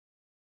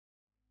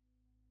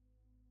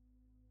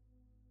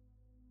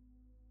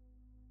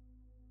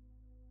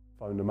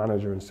Phoned the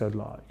manager and said,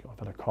 like, I've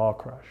had a car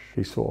crash.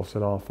 He sort of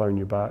said, I'll phone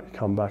you back,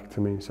 come back to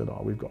me and said, oh,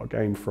 we've got a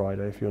game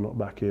Friday. If you're not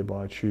back here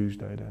by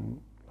Tuesday,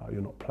 then like,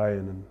 you're not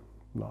playing, and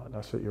like,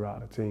 that's it, you're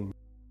out of the team.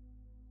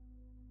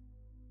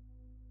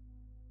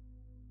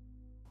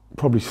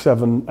 Probably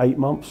 7, 8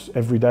 months,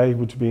 every day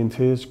would be in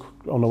tears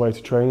on the way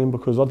to training,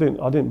 because I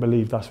didn't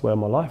believe that's where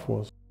my life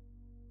was.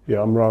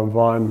 Yeah, I'm Rowan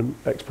Vine,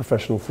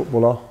 ex-professional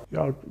footballer.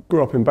 Yeah, I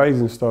grew up in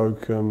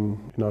Basingstoke. You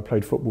know, I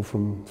played football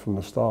from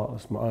the start.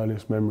 That's my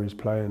earliest memories,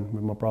 playing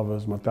with my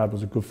brothers. My dad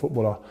was a good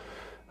footballer,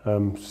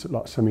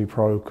 like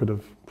semi-pro. Could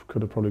have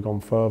probably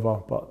gone further,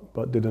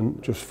 but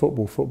didn't. Just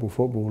football,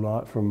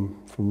 like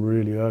from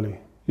really early.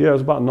 Yeah, I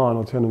was about 9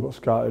 or 10 and got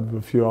scouted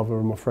with a few other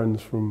of my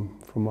friends from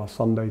my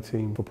Sunday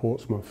team for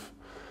Portsmouth.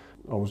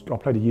 I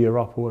played a year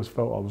up. Always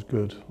felt I was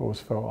good. Always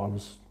felt I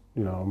was.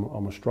 You know,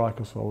 I'm a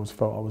striker, so I always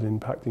felt I was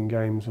impacting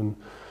games, and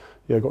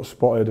yeah, got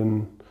spotted,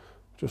 and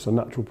just a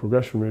natural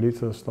progression really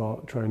to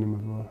start training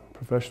with a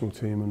professional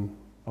team, and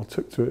I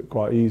took to it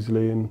quite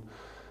easily and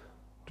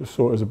just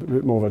saw it as a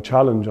bit more of a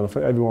challenge, and I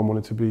think everyone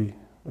wanted to be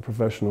a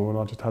professional, and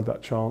I just had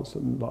that chance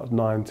at like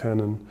 9, 10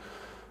 and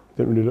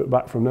didn't really look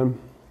back from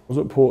them. I was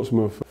at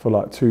Portsmouth for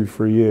like 2,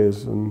 3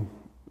 years and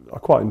I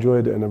quite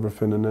enjoyed it and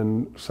everything, and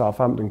then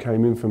Southampton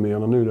came in for me,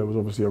 and I knew there was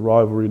obviously a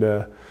rivalry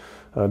there.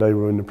 They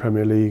were in the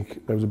Premier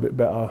League, they was a bit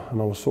better,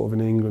 and I was sort of in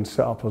the England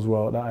setup as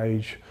well at that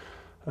age.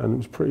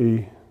 And it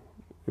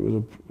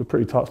was a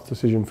pretty tough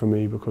decision for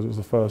me, because it was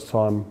the first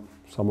time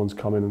someone's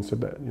come in and said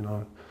that, you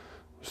know,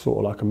 sort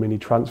of like a mini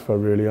transfer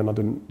really, and I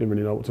didn't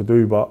really know what to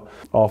do. But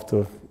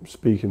after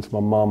speaking to my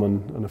mum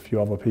and a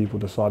few other people,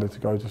 decided to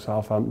go to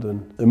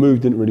Southampton. The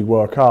move didn't really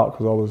work out,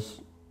 because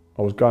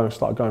I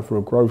started going through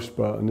a growth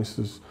spurt, and this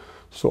is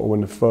sort of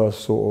when the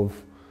first sort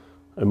of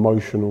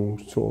emotional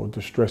sort of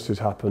distresses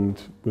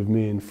happened with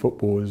me in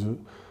football. Is that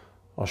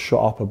I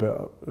shot up a bit,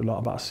 like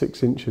about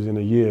 6 inches in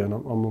a year, and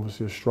I'm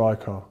obviously a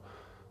striker,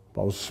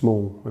 but I was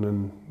small, and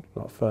then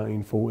like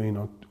 13,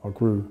 14 I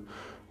grew,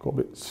 got a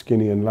bit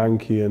skinny and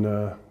lanky,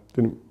 and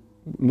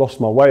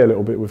lost my way a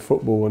little bit with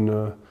football,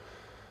 and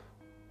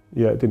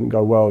yeah, it didn't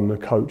go well, and the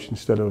coach,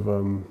 instead of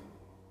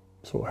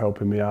sort of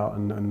helping me out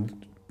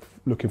and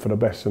looking for the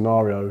best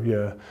scenario,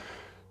 yeah,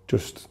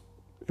 just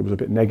it was a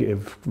bit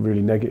negative,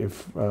 really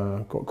negative.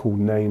 Got called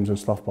names and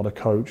stuff by the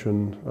coach,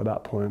 and at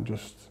that point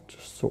just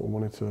sort of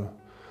wanted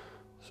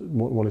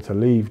to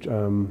leave.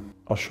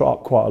 I shot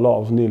up quite a lot. I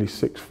was nearly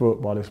 6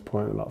 foot by this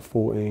point, like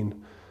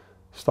 14.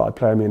 Started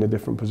playing me in a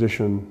different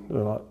position,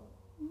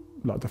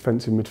 like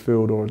defensive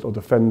midfield or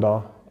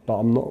defender. Like,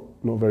 I'm not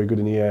very good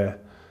in the air.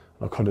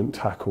 I couldn't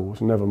tackle.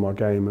 It's never my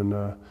game,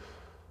 and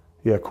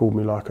yeah, called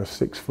me like a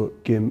 6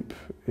 foot gimp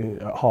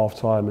at half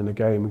time in a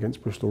game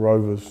against Bristol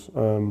Rovers.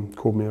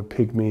 Called me a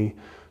pygmy,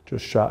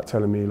 just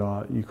telling me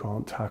like, you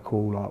can't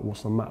tackle, like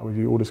what's the matter with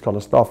you, all this kind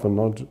of stuff. And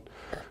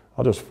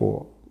I just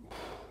thought,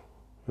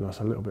 you know, it's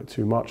a little bit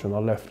too much, and I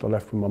left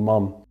with my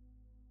mum.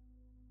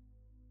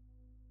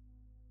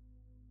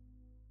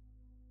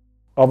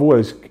 I've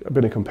always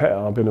been a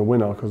competitor, I've been a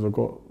winner, because I've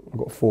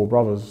got 4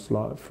 brothers,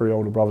 like 3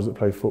 older brothers that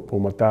play football,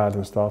 my dad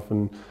and stuff,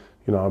 and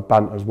you know,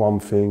 banter's one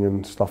thing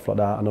and stuff like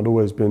that, and I'd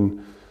always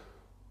been,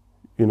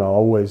 you know, I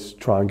always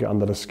try and get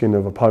under the skin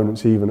of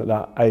opponents even at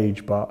that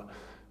age. But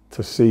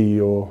to see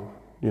your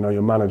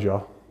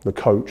manager, the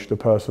coach, the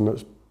person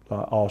that's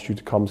like, asked you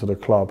to come to the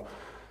club,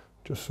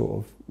 just sort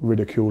of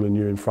ridiculing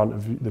you in front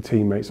of the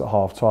teammates at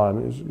half time,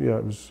 I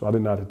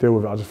didn't know how to deal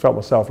with it. I just felt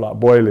myself like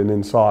boiling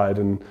inside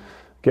and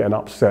getting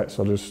upset,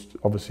 so I just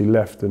obviously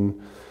left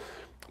and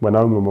went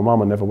home with my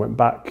mum and never went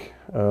back.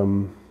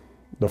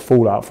 The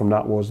fallout from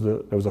that was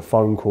that there was a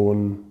phone call,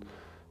 and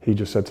he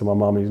just said to my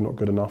mum, he's not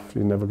good enough,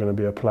 he's never going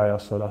to be a player,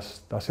 so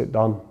that's it,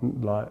 done.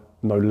 Like,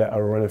 no letter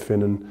or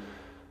anything. And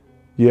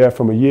yeah,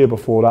 from a year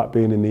before that,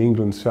 being in the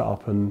England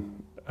setup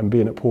and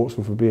being at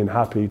Portsmouth and being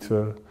happy,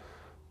 to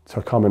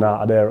coming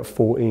out of there at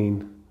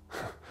 14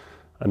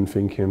 and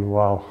thinking,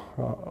 wow,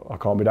 I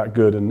can't be that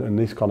good, and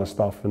this kind of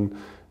stuff. And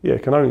yeah,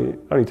 it can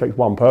only take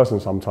one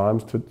person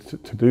sometimes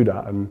to do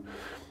that. And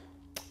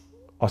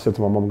I said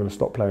to my mum, I'm going to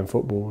stop playing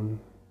football, and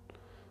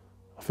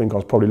I think I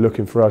was probably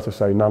looking for her to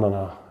say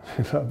no,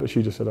 but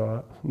she just said, all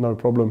right, no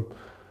problem.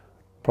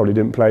 Probably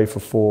didn't play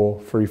for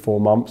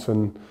 3-4 months,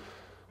 and I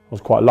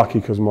was quite lucky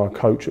because my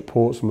coach at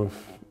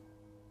Portsmouth,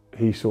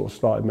 he sort of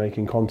started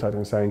making contact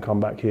and saying, come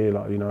back here,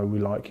 like, you know, we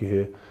like you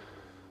here.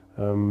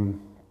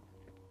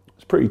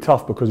 It's pretty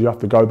tough, because you have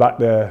to go back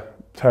there,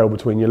 tail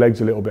between your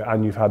legs a little bit,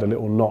 and you've had a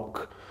little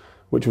knock,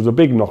 which was a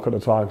big knock at the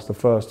time. It's the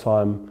first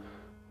time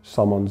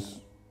someone's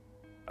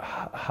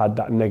had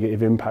that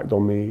negative impact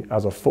on me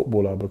as a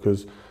footballer,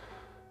 because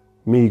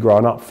me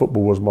growing up,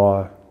 football was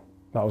my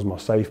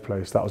safe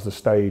place. That was the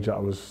stage.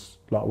 That was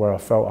like where I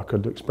felt I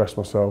could express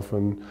myself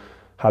and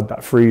had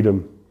that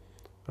freedom.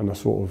 And I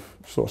sort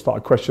of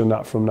started questioning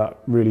that from that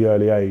really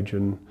early age,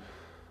 and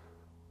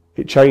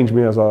it changed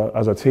me as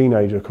a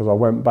teenager, because I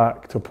went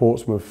back to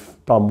Portsmouth,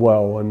 done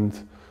well,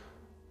 and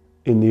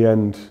in the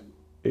end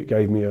it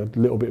gave me a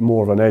little bit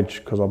more of an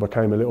edge, because I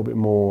became a little bit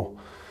more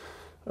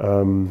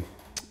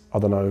I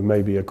don't know,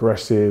 maybe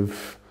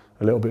aggressive,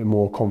 a little bit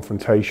more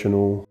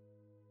confrontational.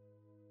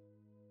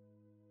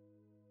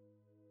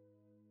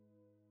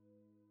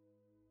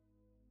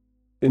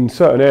 In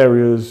certain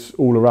areas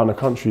all around the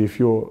country, if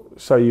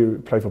say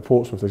you play for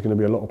Portsmouth, there's going to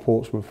be a lot of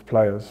Portsmouth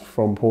players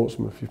from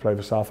Portsmouth. If you play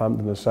for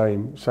Southampton, the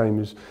same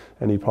as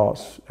any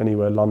parts,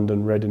 anywhere,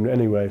 London, Reading,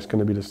 anywhere, it's going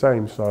to be the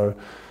same. So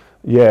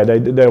yeah, they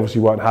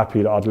obviously weren't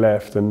happy that I'd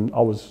left, and I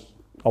was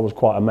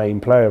quite a main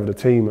player of the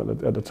team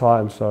at the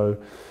time. So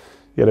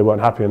yeah, they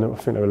weren't happy, and I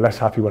think they were less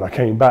happy when I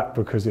came back,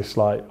 because it's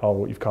like,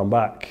 oh, you've come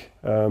back.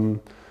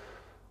 And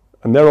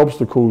there are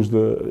obstacles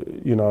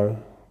that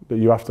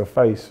you have to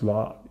face.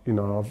 Like,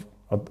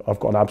 I've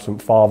got an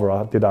absent father.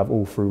 I did have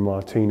all through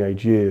my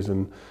teenage years,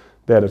 and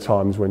they're the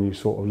times when you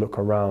sort of look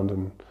around,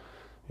 and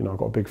I've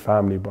got a big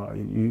family, but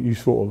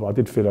I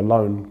did feel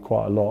alone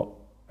quite a lot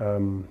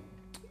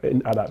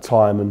at that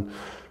time, and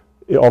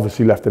it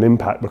obviously left an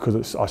impact,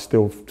 because I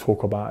still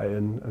talk about it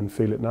and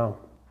feel it now.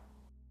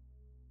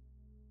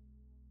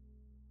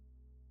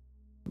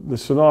 The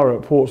scenario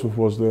at Portsmouth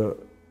was that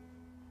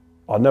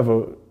I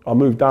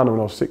moved down when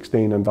I was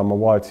 16 and done my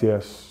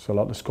YTS, so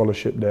like the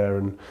scholarship there,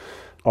 and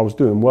I was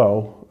doing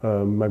well,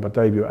 made my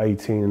debut at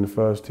 18 in the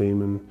first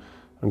team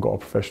and got a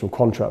professional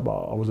contract,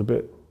 but I was a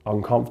bit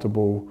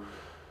uncomfortable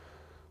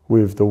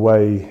with the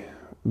way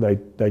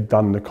they'd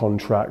done the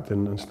contract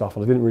and stuff,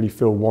 and I didn't really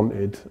feel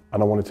wanted,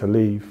 and I wanted to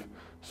leave.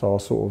 So I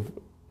sort of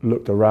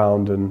looked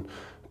around, and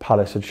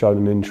Palace had shown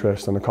an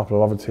interest, and a couple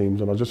of other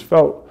teams, and I just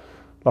felt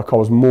like I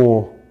was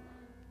more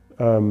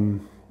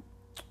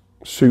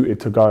suited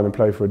to going and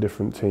play for a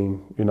different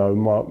team.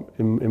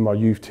 In my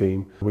youth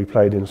team, we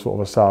played in sort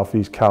of a South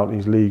East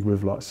Counties league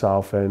with like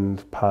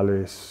Southend,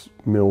 Palace,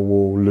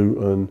 Millwall,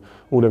 Luton,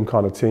 all them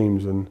kind of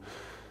teams, and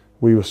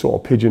we were sort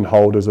of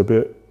pigeonholed as a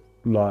bit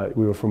like,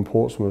 we were from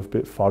Portsmouth, a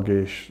bit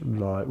thuggish,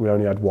 like we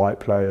only had white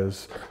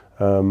players,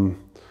 and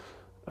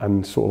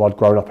sort of I'd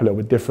grown up a little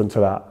bit different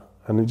to that,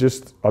 and I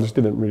just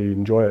didn't really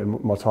enjoy it.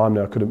 My time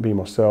there, I couldn't be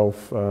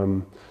myself,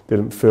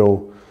 didn't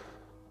feel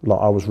like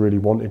I was really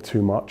wanted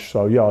too much.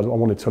 So yeah, I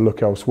wanted to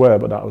look elsewhere,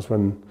 but that was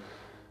when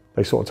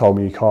they sort of told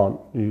me,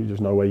 there's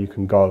no way you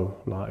can go.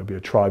 Like, it'd be a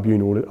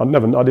tribunal. I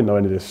didn't know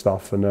any of this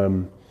stuff,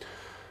 and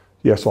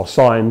yeah, so I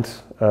signed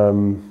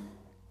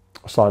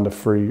a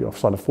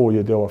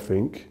 4-year deal, I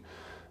think,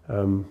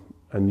 and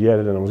yeah,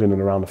 then I was in and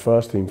around the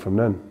first team from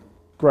then.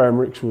 Graham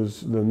Rix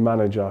was the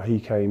manager. He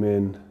came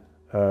in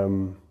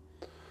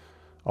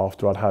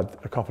after I'd had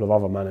a couple of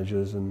other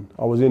managers, and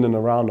I was in and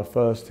around the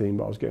first team,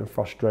 but I was getting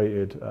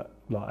frustrated at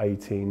like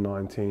 18,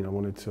 19. I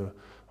wanted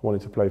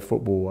to play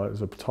football. It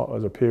was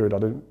a period I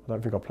don't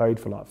think I played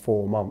for like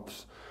 4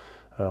 months.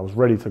 I was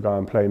ready to go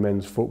and play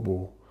men's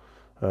football,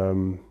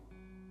 and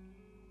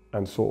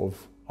sort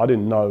of I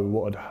didn't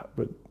know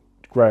but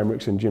Graham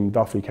Rix and Jim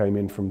Duffy came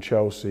in from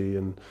Chelsea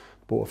and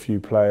bought a few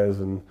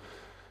players, and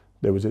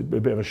there was a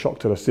bit of a shock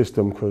to the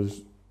system,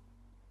 because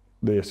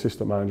the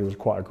assistant manager was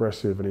quite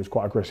aggressive, and he was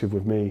quite aggressive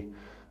with me,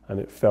 and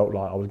it felt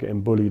like I was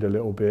getting bullied a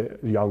little bit,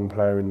 a young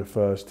player in the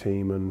first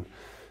team, and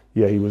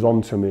yeah, he was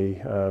on to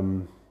me.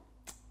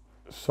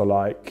 So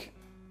like,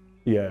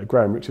 yeah,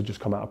 Graham Rix had just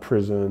come out of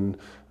prison.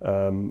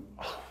 There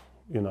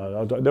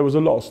was a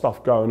lot of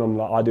stuff going on.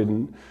 Like, I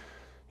didn't,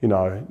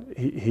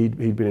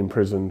 he'd been in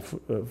prison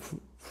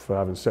for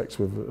having sex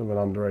with an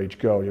underage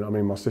girl.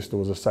 My sister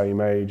was the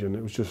same age, and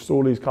it was just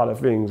all these kind of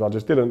things.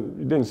 It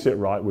didn't sit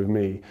right with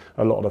me,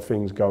 a lot of the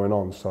things going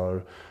on.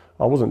 So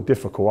I wasn't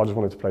difficult. I just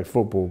wanted to play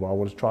football, but I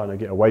was trying to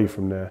get away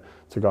from there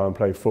to go and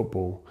play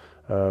football.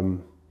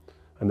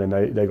 And then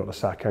they got the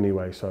sack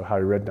anyway, so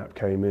Harry Redknapp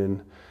came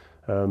in.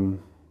 And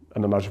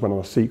then I just went on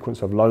a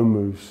sequence of loan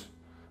moves.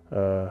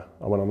 I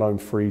went on loan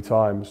 3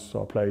 times,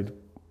 so I played,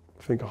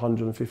 I think,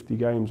 150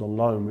 games on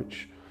loan,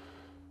 which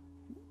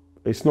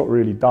it's not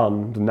really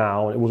done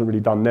now, and it wasn't really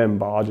done then,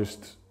 but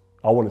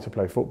I wanted to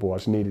play football. I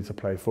just needed to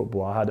play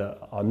football.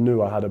 I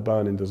knew I had a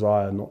burning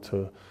desire not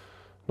to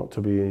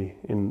be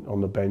on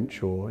the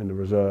bench or in the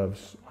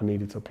reserves. I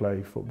needed to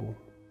play football.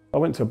 I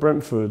went to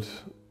Brentford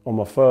on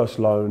my first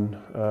loan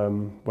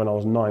when I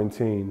was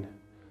 19,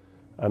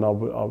 and I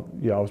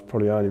was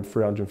probably earning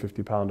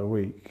 £350 a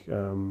week.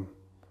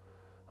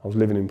 I was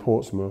living in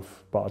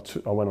Portsmouth, but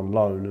I went on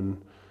loan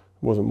and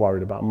wasn't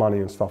worried about money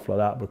and stuff like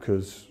that,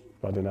 because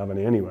I didn't have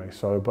any anyway.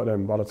 So, but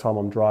then by the time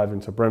I'm driving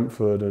to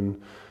Brentford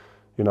and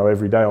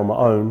every day on my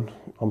own,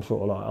 I'm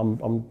sort of like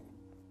and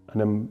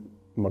then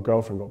my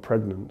girlfriend got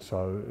pregnant,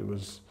 so it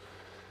was.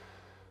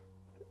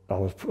 I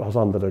was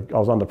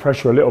under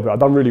pressure a little bit. I'd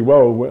done really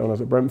well when I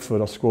was at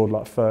Brentford. I scored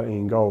like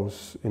 13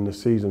 goals in the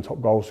season, top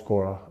goal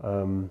scorer.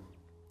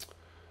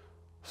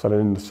 So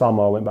then in the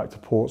summer I went back to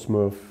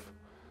Portsmouth,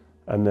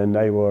 and then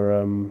they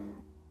were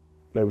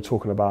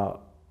talking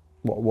about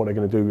what they're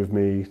going to do with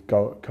me.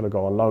 Can I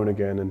go on loan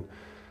again? And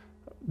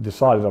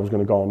decided I was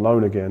going to go on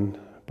loan again,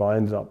 but I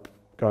ended up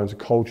going to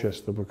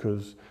Colchester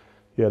because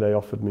they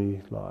offered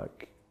me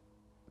like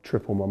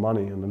triple my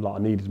money, and like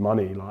I needed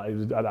money. Like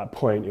at that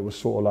point, it was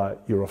sort of like,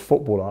 you're a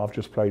footballer. I've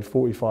just played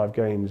 45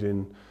 games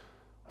in,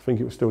 I think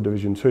it was still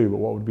Division 2, but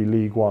what would be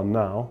League 1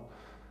 now.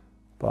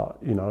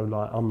 But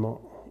like I'm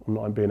I'm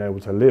not being able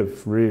to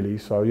live really.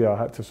 So yeah, I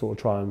had to sort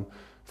of try and,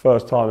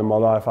 first time in my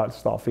life, I had to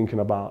start thinking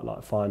about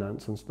like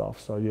finance and stuff.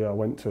 So yeah, I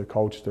went to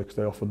Colchester because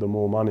they offered them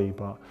more money,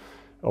 but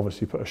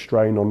obviously put a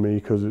strain on me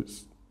because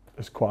it's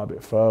quite a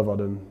bit further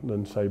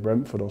than say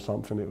Brentford or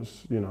something. It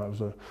was, you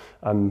know,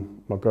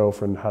 and my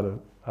girlfriend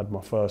had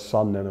my first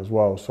son then as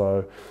well.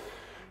 So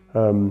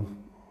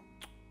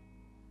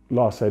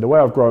like I say, the way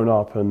I've grown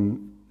up,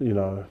 and you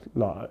know,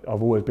 like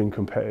I've always been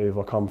competitive.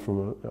 I come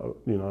from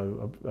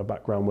a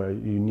background where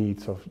you need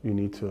to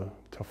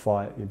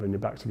fight when your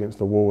back's against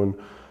the wall. And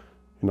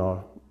you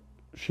know,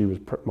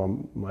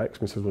 my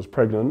ex-missus was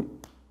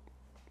pregnant,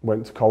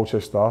 went to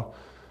Colchester,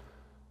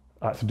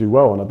 I had to do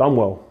well, and I've done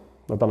well.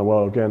 I've done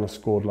well again. I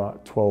scored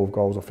like 12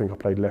 goals. I think I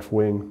played left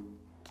wing.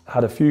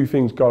 Had a few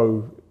things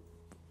go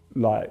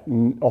like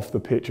off the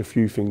pitch. A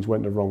few things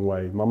went the wrong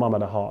way. My mum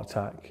had a heart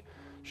attack.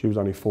 She was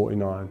only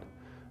 49.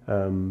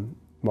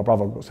 My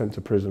brother got sent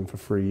to prison for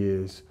 3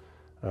 years,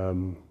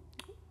 who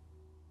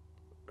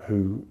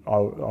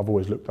I've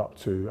always looked up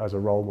to as a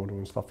role model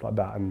and stuff like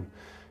that. And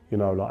you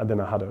know, like, and then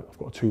I've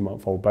got a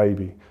 2-month-old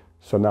baby.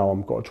 So now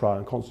I've got to try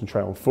and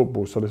concentrate on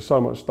football. So there's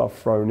so much stuff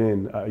thrown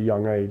in at a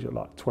young age, at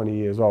like 20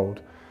 years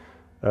old.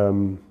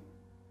 And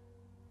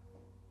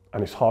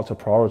it's hard to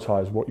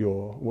prioritise what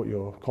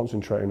you're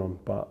concentrating on.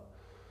 But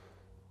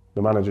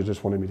the manager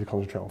just wanted me to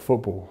concentrate on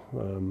football.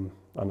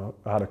 And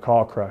I had a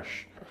car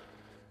crash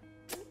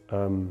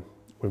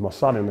with my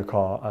son in the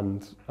car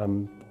and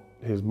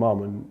his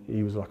mum, and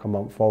he was like a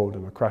month old,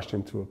 and I crashed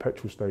into a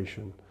petrol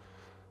station.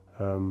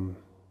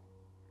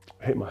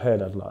 Hit my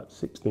head, I had like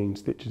 16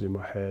 stitches in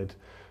my head,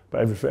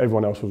 but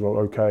everyone else was all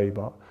okay.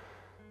 But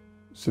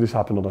so this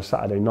happened on a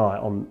Saturday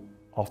night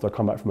after I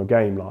come back from a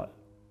game, like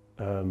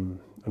an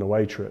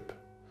away trip,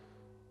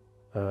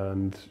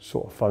 and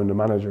sort of phoned the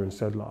manager and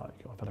said, like,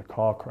 I've had a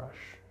car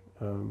crash.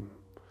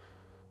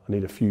 I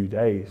need a few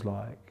days,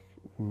 like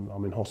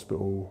I'm in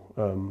hospital.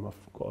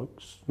 I've got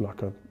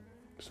like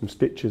some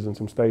stitches and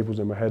some staples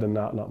in my head and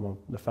that. Like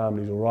the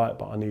family's all right,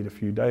 but I need a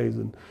few days.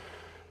 And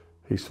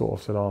he sort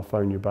of said, I'll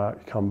phone you back.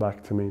 He come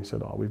back to me and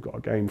said, we've got a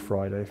game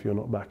Friday. If you're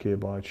not back here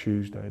by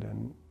Tuesday,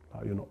 then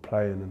like, you're not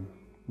playing, and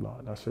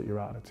like that's it, you're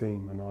out of the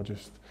team. And I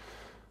just,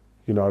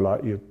 you know,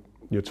 like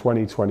you're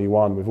 20,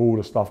 21 with all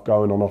the stuff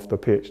going on off the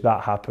pitch,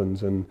 that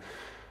happens, and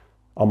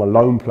I'm a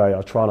lone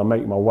player trying to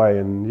make my way.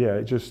 And yeah,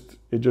 it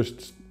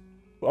just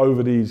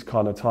over these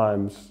kind of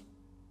times,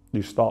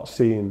 you start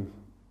seeing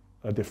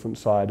a different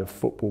side of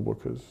football,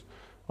 because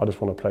I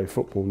just want to play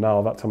football. Now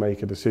I've had to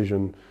make a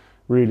decision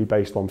really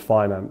based on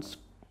finance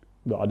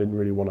that I didn't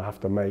really want to have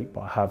to make,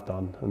 but I have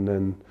done. And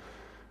then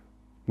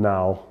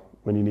now,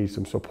 when you need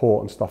some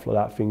support and stuff like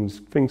that, things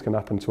can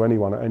happen to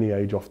anyone at any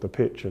age off the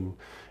pitch. And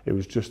it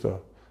was just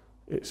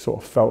it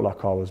sort of felt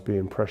like I was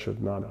being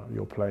pressured. No,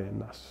 you're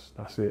playing.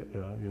 That's it.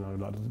 You know,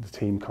 like the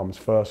team comes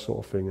first,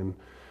 sort of thing. And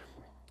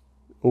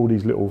all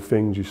these little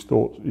things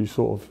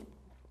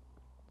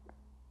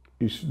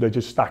they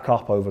just stack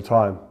up over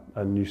time,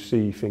 and you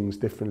see things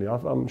differently.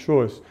 I'm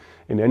sure it's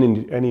in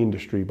any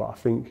industry, but I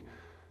think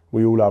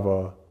we all have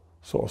a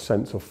sort of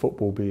sense of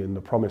football being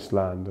the promised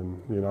land,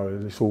 and you know,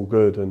 it's all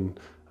good, and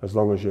as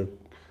long as you're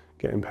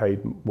getting paid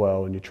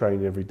well and you're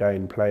training every day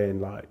and playing,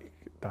 like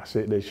that's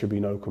it, there should be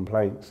no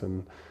complaints.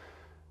 And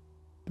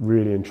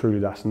really and truly,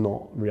 that's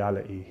not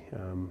reality.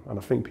 And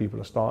I think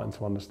people are starting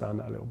to understand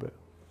that a little bit.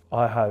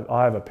 I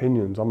have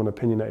opinions. I'm an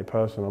opinionated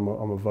person. I'm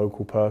a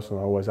vocal person.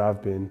 I always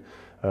have been,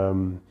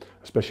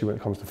 especially when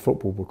it comes to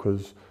football,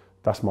 because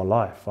that's my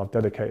life. I've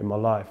dedicated my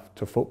life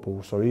to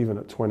football. So even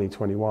at 20,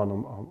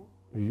 21,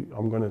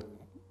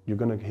 you're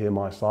gonna hear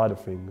my side of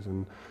things.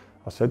 And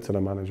I said to the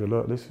manager,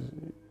 look,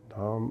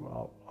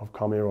 I've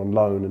come here on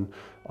loan, and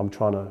I'm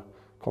trying to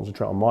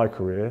concentrate on my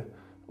career.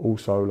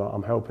 Also, like,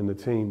 I'm helping the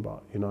team,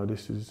 but you know,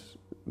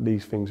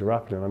 these things are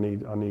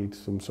happening. I need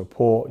some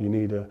support. You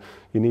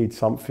need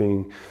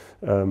something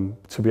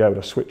to be able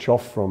to switch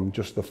off from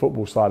just the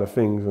football side of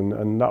things.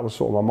 And that was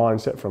sort of my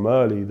mindset from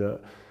early,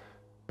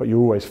 but you're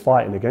always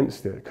fighting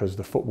against it because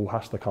the football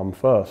has to come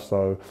first.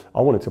 So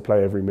I wanted to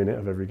play every minute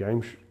of every game,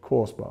 of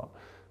course, but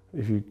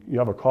if you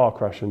have a car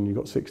crash and you've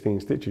got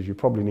 16 stitches, you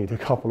probably need a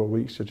couple of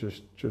weeks to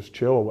just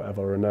chill or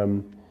whatever.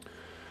 And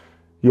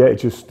yeah,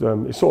 it sort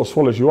of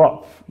swallows you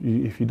up.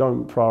 If you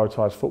don't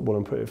prioritise football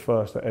and put it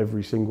first at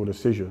every single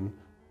decision,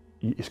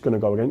 it's going to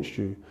go against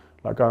you.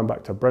 Like going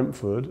back to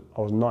Brentford,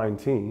 I was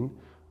 19.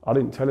 I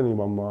didn't tell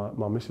anyone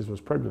my missus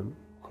was pregnant,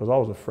 because I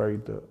was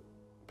afraid that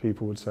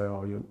people would say,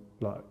 oh, you're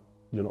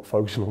not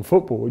focusing on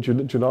football. Do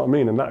you know what I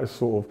mean? And that is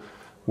sort of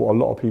what a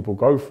lot of people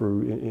go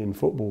through in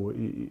football.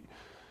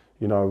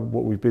 You know,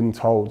 what we've been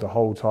told the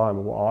whole time,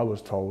 and what I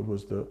was told,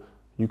 was that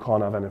you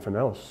can't have anything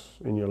else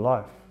in your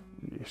life.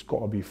 It's got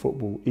to be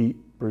football, eat,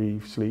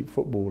 breathe, sleep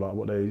football. Like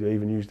what they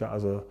even use that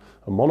as a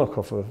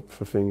moniker for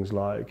things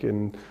like.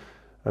 And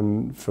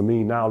for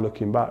me now,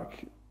 looking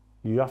back,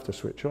 you have to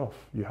switch off.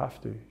 You have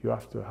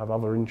to have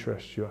other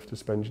interests. You have to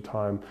spend your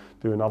time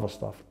doing other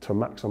stuff to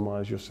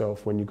maximise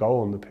yourself when you go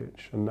on the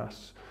pitch. And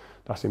that's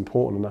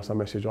important, and that's a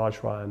message I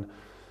try. And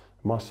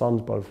my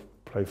sons both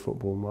play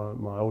football.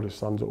 My oldest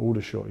son's at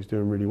Aldershot, he's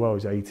doing really well,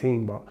 he's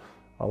 18, but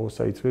I will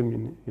say to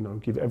him, you know,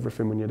 give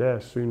everything when you're there.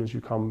 As soon as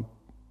you come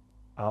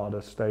out of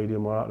the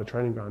stadium or out of the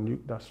training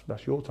ground,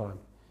 that's your time.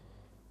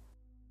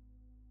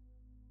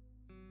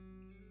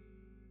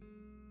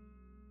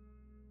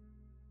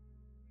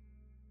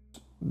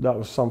 That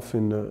was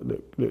something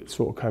that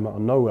sort of came out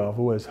of nowhere. I've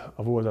always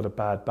had a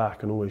bad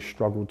back and always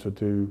struggled to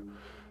do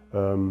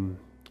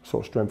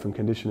sort of strength and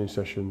conditioning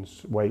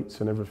sessions, weights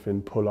and everything,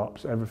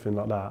 pull-ups, everything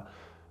like that.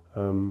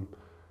 And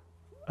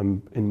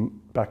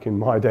back in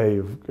my day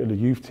of the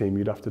youth team,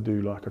 you'd have to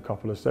do like a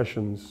couple of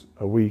sessions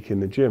a week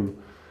in the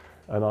gym,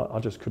 and I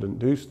just couldn't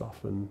do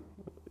stuff. And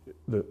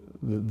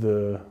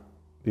the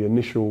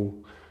initial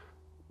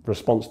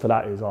response to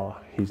that is,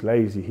 he's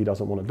lazy, he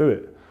doesn't want to do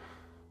it.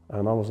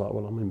 And I was like,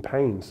 well, I'm in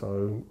pain.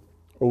 So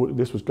all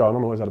this was going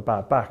on, I always had a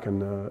bad back.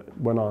 And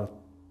when I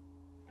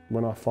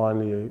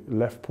finally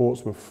left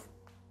Portsmouth,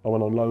 I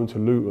went on loan to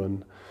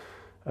Luton.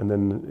 And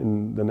then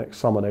in the next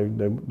summer,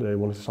 they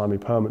wanted to sign me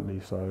permanently.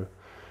 So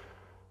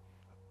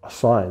I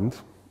signed,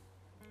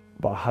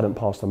 but I hadn't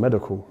passed a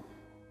medical.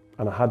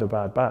 And I had a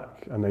bad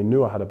back. And they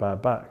knew I had a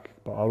bad back,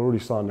 but I already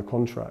signed the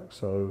contract.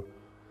 So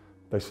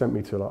they sent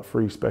me to like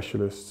 3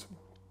 specialists.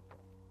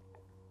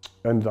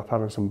 Ended up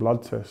having some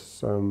blood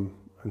tests.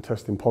 And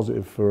testing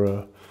positive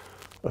for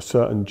a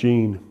certain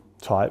gene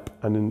type,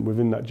 and then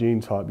within that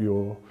gene type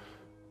you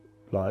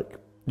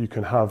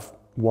can have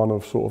one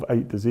of sort of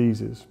 8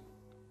 diseases.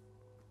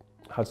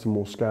 Had some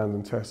more scans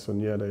and tests,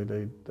 and yeah,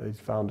 they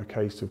found a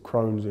case of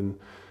Crohn's in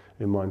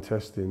my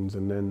intestines,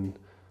 and then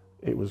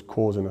it was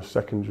causing a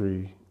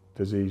secondary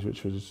disease,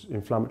 which was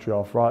inflammatory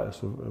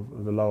arthritis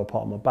of the lower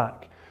part of my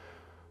back.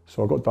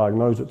 So I got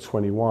diagnosed at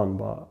 21,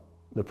 but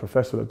the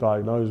professor that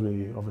diagnosed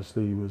me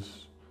obviously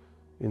was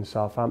in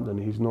Southampton.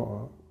 He's not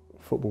a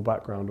football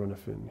background or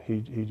anything.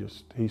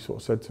 He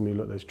sort of said to me,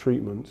 look, there's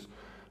treatments.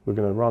 We're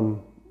going to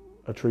run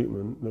a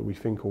treatment that we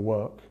think will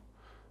work.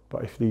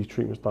 But if these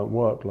treatments don't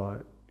work, like,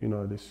 you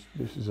know, this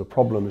is a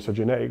problem. It's a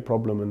genetic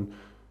problem, and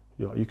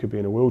you could be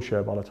in a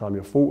wheelchair by the time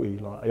you're 40.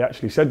 Like, he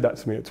actually said that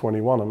to me at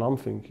 21, and I'm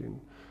thinking,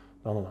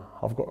 no,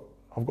 I've got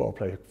to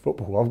play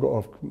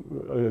football.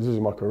 This is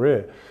my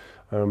career.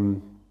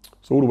 So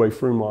all the way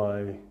through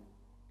my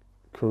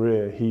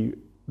career,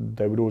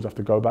 they would always have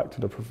to go back to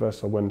the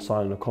professor when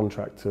signing a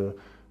contract to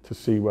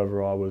see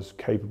whether I was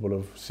capable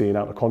of seeing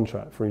out the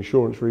contract for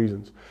insurance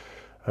reasons.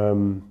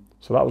 So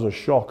that was a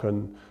shock,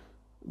 and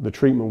the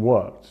treatment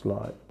worked.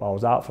 Like, I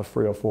was out for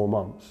 3 or 4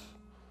 months,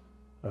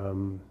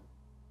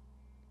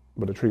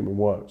 but the treatment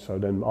worked. So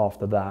then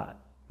after that,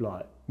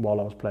 like, while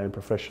I was playing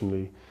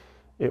professionally,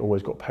 it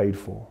always got paid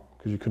for,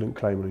 because you couldn't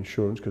claim an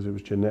insurance because it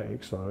was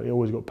genetic. So it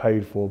always got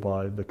paid for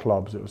by the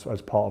clubs. It was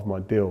as part of my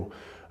deal.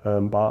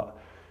 But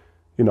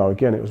you know,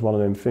 again, it was one of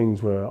them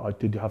things where I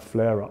did have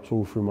flare-ups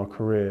all through my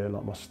career,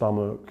 like my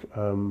stomach.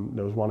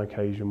 There was one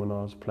occasion when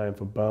I was playing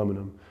for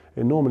Birmingham.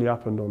 It normally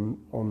happened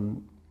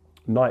on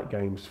night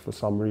games for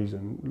some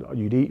reason.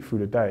 You'd eat through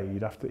the day,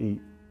 you'd have to eat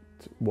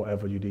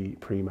whatever you'd eat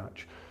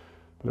pre-match.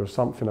 But there was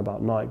something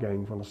about night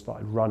games when I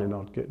started running,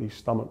 I'd get these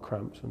stomach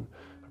cramps. And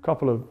a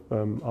couple of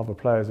other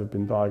players have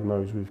been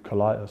diagnosed with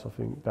colitis, I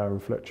think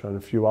Darren Fletcher and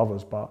a few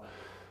others, but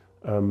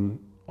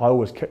I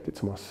always kept it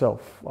to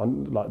myself.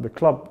 Like, the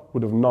club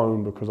would have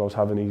known because I was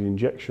having these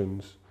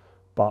injections,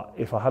 but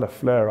if I had a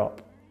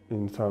flare-up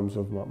in terms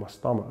of my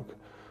stomach,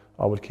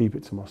 I would keep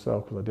it to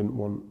myself, because I didn't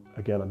want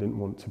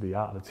to be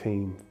out of the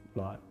team,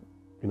 like,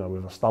 you know,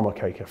 with a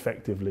stomachache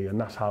effectively, and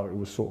that's how it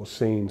was sort of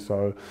seen.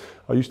 So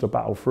I used to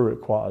battle through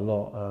it quite a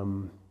lot.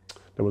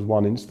 There was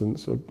one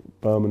instance of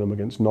Birmingham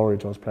against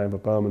Norwich. I was playing for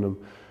Birmingham,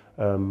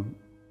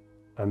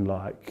 and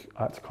like,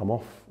 I had to come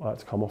off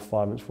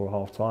 5 minutes before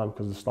half time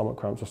because the stomach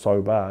cramps were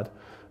so bad.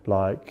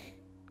 Like,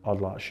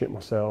 I'd like shit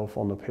myself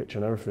on the pitch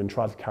and everything,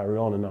 tried to carry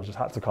on, and I just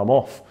had to come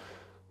off.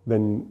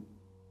 Then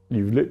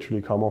you've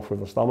literally come off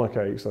with a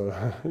stomachache. So,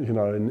 you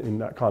know, in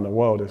that kind of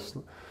world, it's,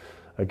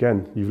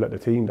 again, you've let the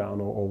team down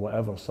or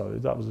whatever. So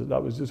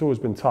it's always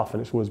been tough,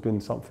 and it's always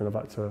been something I've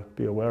had to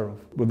be aware of.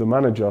 With the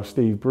manager,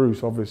 Steve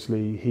Bruce,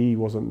 obviously he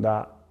wasn't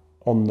that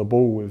on the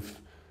ball with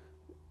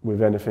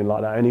anything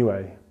like that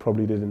anyway.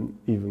 Probably didn't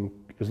even,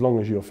 as long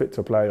as you're fit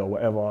to play or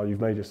whatever,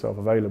 you've made yourself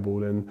available,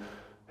 then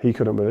he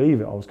couldn't believe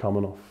it, I was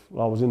coming off.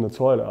 I was in the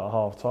toilet at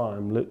half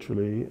time,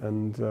 literally,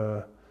 and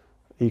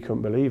he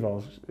couldn't believe I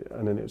was,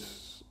 and then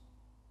it's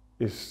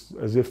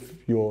as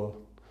if you're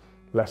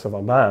less of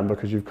a man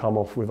because you've come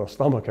off with a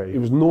stomachache. It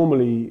was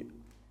normally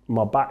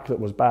my back that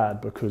was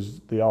bad,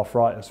 because the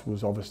arthritis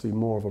was obviously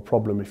more of a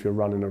problem if you're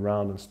running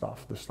around and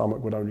stuff. The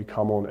stomach would only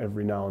come on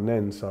every now and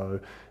then,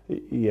 so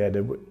yeah,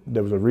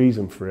 there was a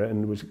reason for it,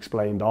 and it was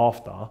explained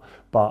after,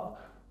 but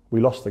we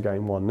lost the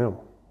game 1-0.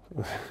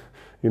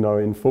 You know,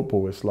 in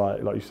football, it's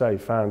like you say,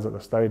 fans at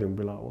the stadium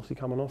be like, what's he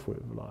coming off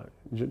with? Like,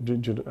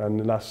 and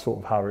that's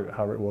sort of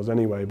how it was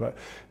anyway. But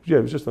yeah,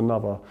 it was just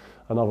another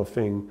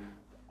thing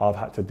I've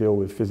had to deal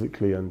with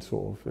physically and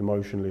sort of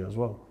emotionally as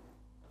well.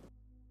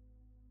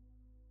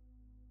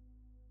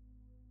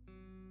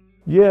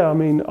 Yeah, I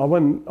mean, I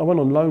went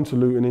on loan to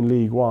Luton in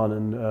League One,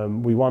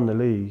 and we won the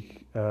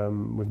league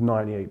with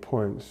 98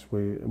 points.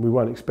 We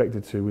weren't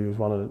expected to. We was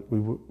one of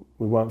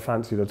we weren't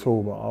fancied at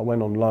all. But I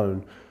went on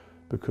loan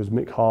because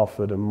Mick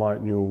Harford and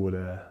Mike Newell were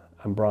there,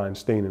 and Brian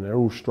Steen, and they're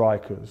all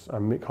strikers.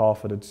 And Mick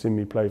Harford had seen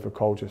me play for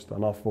Colchester,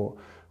 and I thought,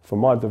 for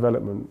my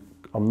development,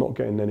 I'm not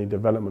getting any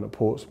development at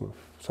Portsmouth.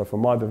 So for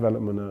my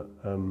development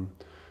at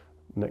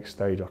next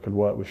stage, I could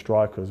work with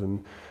strikers.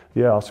 And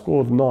yeah, I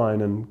scored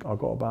 9, and I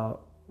got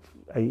about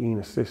 18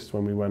 assists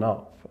when we went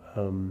up.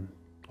 I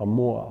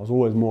was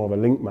always more of a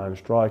link man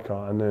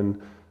striker, and then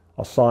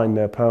I signed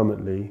there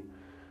permanently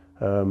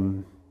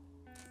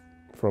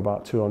for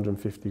about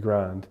 250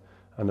 grand.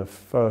 And the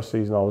first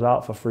season I was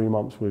out for 3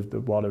 months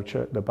while they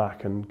checked the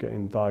back and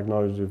getting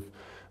diagnosed with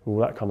all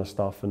that kind of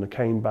stuff. And I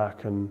came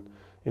back and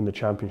in the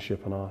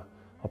championship, and I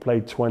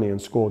played 20 and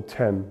scored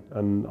 10.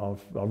 And I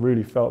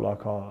really felt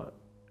like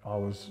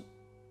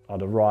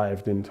I'd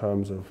arrived in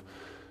terms of,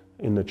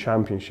 in the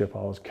championship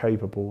I was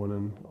capable. And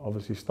then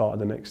obviously started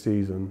the next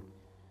season,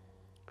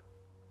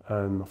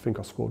 and I think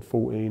I scored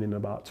 14 in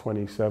about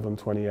 27,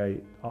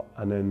 28,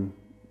 and then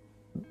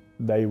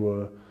they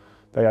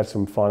had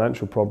some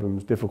financial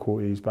problems,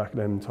 difficulties back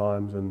then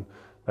times, and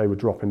they were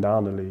dropping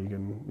down the league.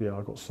 And yeah,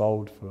 I got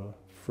sold for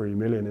 3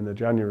 million in the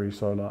January.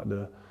 So like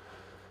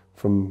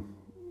from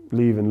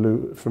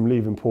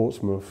leaving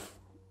Portsmouth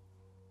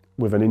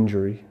with an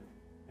injury,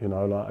 you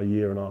know, like a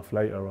year and a half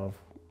later,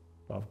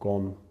 I've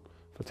gone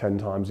for 10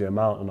 times the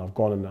amount, and I've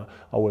gone, and I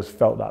always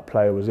felt that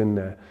player was in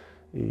there,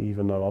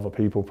 even though other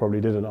people probably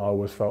didn't. I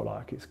always felt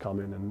like it's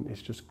coming, and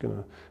it's just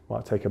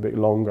might take a bit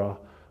longer.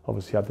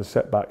 Obviously had the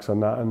setbacks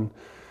and that, and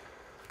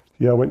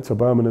yeah, I went to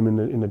Birmingham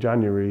in the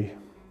January,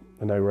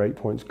 and they were 8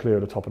 points clear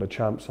at the top of the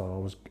champ. So I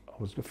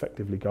was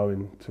effectively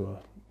going to a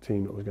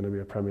team that was going to be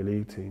a Premier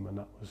League team, and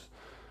that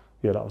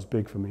was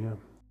big for me. Yeah.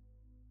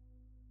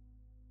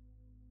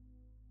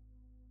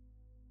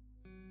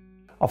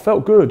 I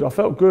felt good. I've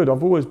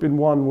always been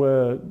one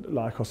where,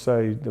 like I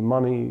say, the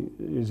money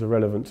is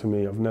irrelevant to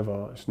me.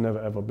 It's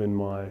never ever been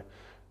my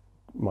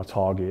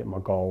target, my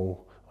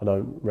goal. I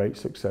don't rate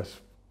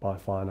success by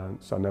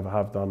finance. I never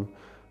have done.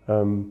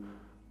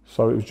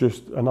 So it was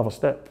just another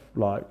step.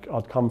 Like,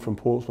 I'd come from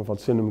Portsmouth, I'd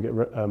seen them get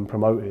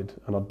promoted,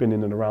 and I'd been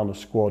in and around the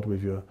squad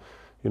with your,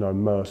 you know,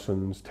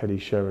 Mersons, Teddy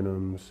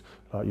Sheringham's,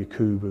 like your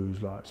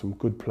Kubus, like some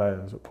good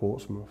players at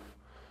Portsmouth.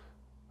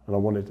 And I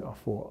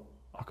thought,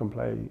 I can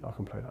play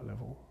that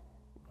level.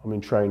 I'm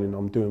in training,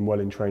 I'm doing well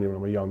in training when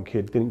I'm a young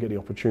kid. Didn't get the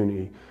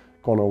opportunity,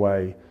 gone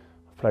away.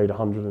 I've played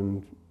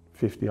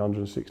 150,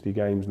 160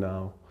 games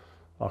now.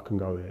 I can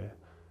go here.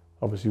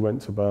 Obviously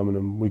went to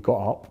Birmingham, we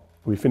got up.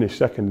 We finished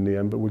second in the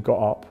end, but we got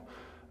up.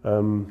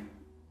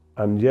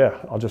 And yeah,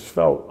 I just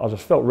felt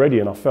ready,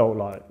 and I felt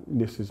like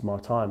this is my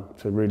time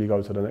to really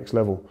go to the next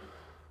level.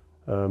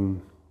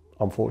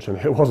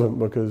 Unfortunately, it wasn't,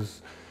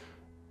 because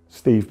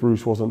Steve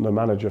Bruce wasn't the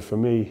manager for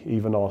me.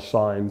 Even though I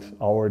signed,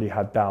 I already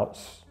had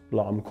doubts.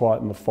 Like, I'm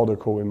quite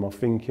methodical in my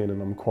thinking,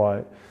 and I'm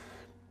quite,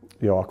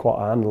 you know,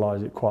 I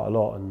analyse it quite a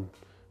lot. And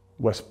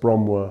West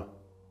Brom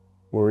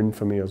were in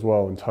for me as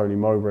well, and Tony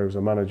Mowbray was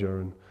a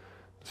manager, and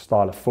the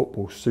style of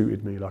football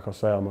suited me. Like I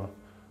say, I'm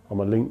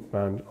a link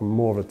man. I'm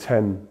more of a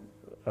 10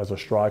 as a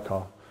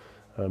striker.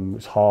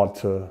 It's hard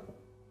to.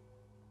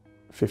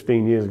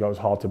 15 years ago, it was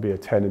hard to be a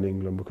 10 in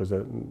England, because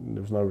there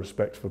was no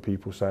respect for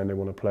people saying they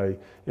want to play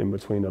in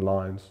between the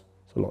lines.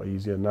 It's a lot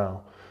easier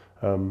now.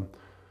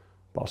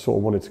 But I sort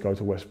of wanted to go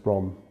to West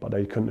Brom, but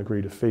they couldn't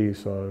agree to fee,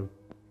 so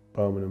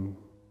Birmingham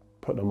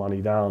put the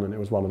money down, and it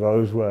was one of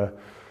those where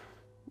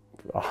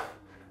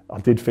I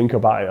did think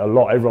about it a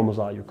lot. Everyone was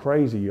like, "You're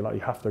crazy, you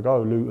have to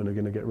go. Luton are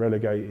going to get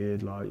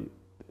relegated, like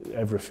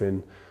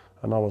everything."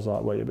 And I was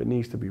like, "Wait, it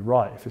needs to be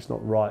right. If it's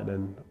not right,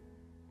 then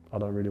I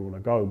don't really want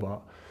to go."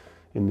 But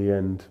in the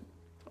end,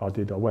 I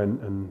did. I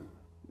went, and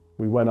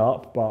we went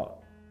up, but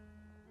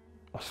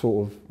I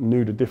sort of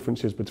knew the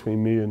differences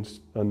between me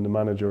and the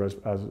manager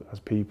as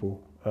people.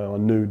 I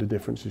knew the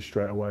differences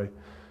straight away,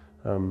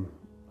 and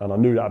I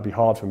knew that'd be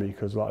hard for me,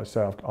 because, like I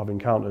say, I've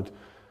encountered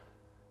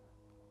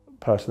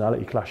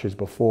personality clashes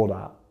before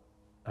that,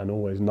 and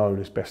always known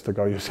it's best to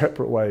go your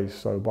separate ways.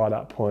 So by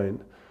that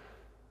point,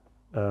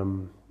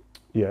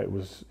 yeah, it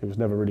was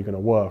never really going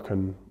to work.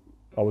 And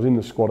I was in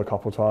the squad a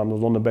couple of times. I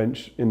was on the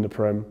bench in the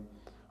Prem.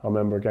 I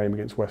remember a game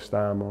against West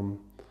Ham. I'm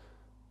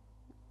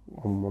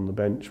on the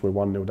bench. We're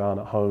 1-0 down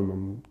at home.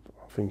 I'm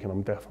thinking,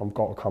 I've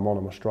got to come on.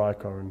 I'm a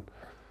striker. And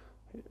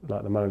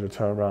like, the manager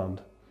turned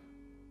around,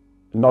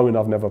 knowing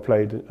I've never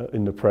played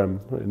in the Prem,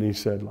 and he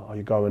said, like, "Are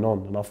you going on?"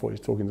 And I thought he was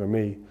talking to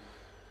me.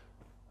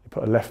 He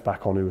put a left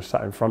back on who was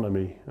sat in front of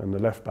me, and the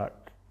left back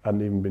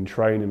hadn't even been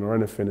training or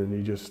anything. And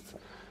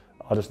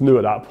I just knew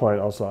at that point,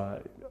 I was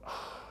like,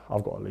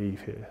 I've got to leave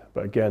here.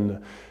 But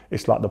again,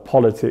 it's like the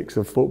politics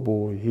of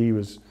football. He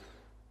was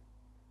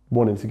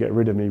wanting to get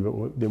rid of me,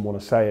 but didn't want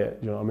to say it,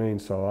 you know what I mean?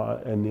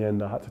 So in the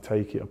end, I had to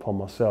take it upon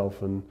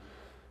myself, and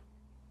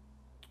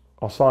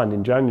I signed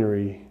in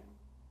January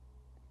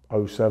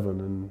 2007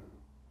 and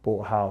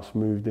bought a house,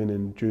 moved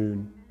in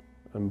June,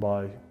 and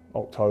by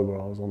October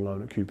I was on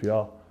loan at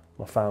QPR.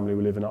 My family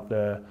were living up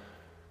there.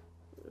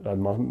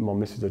 And my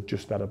missus had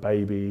just had a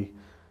baby.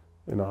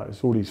 You know,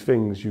 it's all these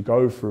things you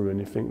go through and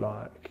you think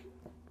like,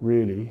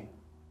 really,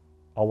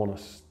 I want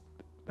to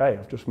stay.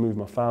 I've just moved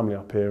my family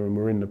up here and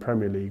we're in the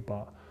Premier League,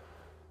 but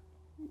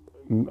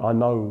I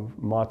know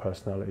my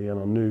personality and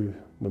I knew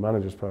the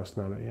manager's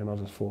personality, and I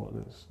just thought,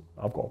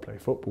 I've got to play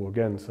football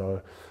again.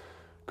 So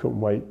couldn't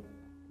wait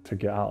to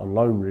get out on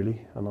loan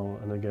really,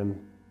 and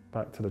again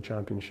back to the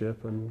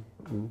Championship and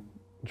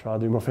try to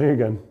do my thing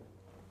again.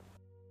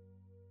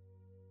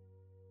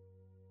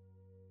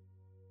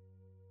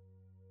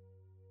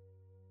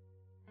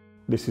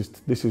 This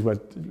is where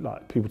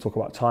like people talk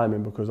about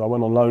timing, because I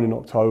went on loan in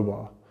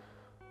October,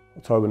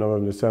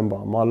 November, December.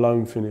 My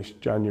loan finished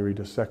January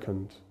the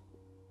 2nd,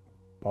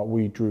 but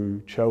we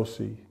drew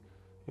Chelsea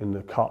in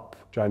the Cup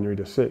January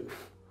the 6th.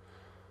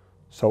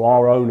 So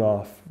our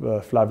owner,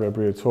 Flavio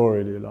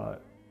Briatore, the like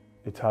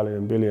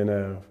Italian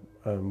billionaire,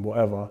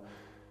 whatever,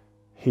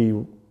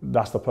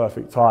 that's the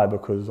perfect tie,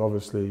 because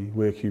obviously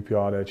we're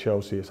QPR, they're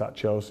Chelsea, it's at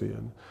Chelsea,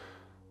 and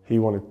he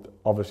wanted,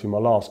 obviously my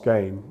last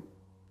game,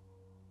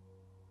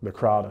 the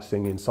crowd are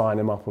singing, sign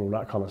him up and all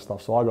that kind of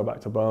stuff. So I go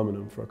back to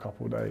Birmingham for a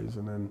couple of days,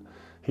 and then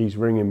he's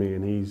ringing me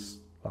and he's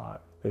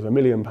like, there's £1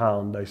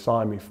 million they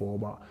signed me for,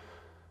 but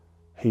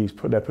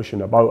they're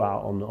pushing a boat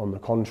out on the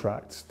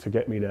contract to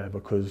get me there,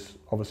 because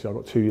obviously I've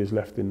got 2 years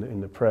left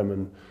in the Prem,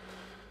 and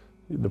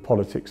the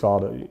politics are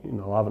that, you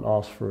know, I haven't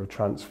asked for a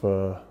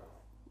transfer,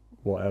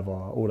 whatever,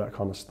 all that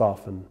kind of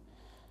stuff. And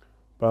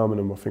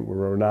Birmingham, I think,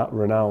 were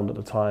renowned at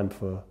the time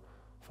for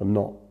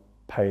not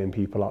paying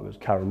people up. There's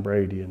Karen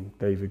Brady and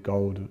David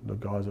Gold, the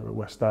guys that were at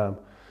West Ham.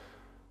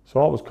 So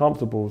I was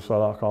comfortable. So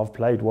like, I've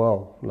played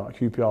well. Like,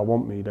 QPR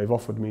want me. They've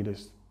offered me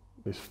this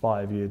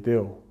 5-year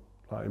deal.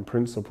 Like, in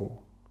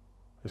principle,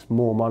 it's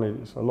more money.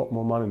 It's a lot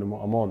more money than what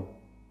I'm on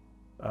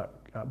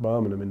at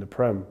Birmingham in the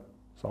Prem.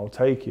 So I'll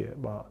take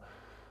it. But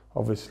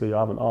obviously, I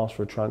haven't asked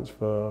for a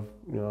transfer.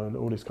 You know,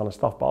 all this kind of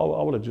stuff. But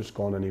I would have just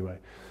gone anyway.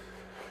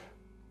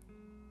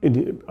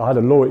 I had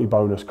a loyalty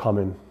bonus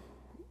coming,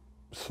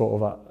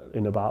 sort of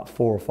in about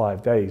 4 or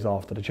 5 days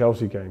after the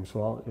Chelsea game.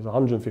 So it was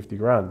 150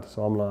 grand.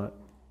 So I'm like,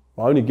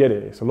 well, I only get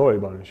it, it's a loyalty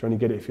bonus, you only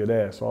get it if you're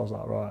there. So I was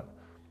like, right,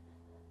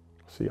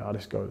 see how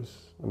this goes.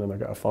 And then I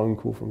get a phone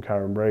call from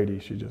Karen Brady.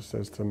 She just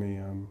says to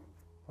me,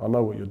 I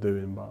know what you're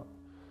doing, but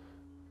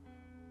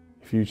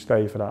if you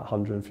stay for that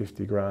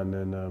 150 grand,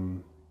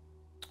 then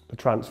the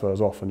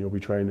transfer's off and you'll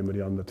be training with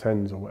the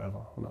under-10s or whatever.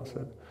 And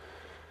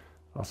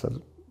I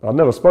said, I'd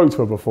never spoke to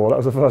her before. That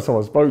was the first time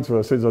I spoke to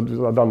her since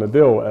I'd done the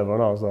deal or whatever.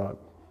 And I was like,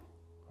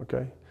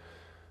 okay.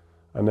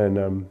 And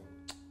then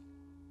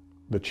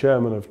the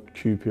chairman of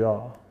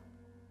QPR,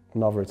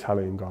 another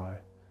Italian guy,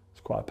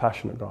 he's quite a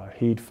passionate guy,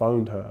 he'd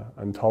phoned her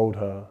and told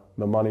her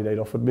the money they'd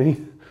offered me.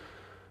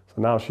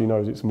 So now she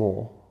knows it's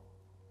more.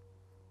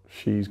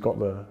 She's got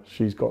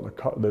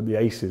the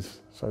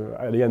aces. So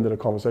at the end of the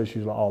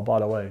conversation, she's like, oh, by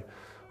the way,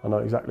 I know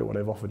exactly what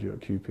they've offered you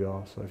at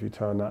QPR. So if you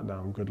turn that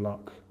down, good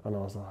luck. And I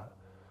was like,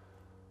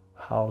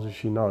 how does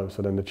she know?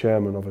 So then the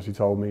chairman obviously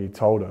told me, he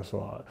told her.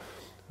 So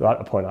at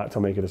the point I had to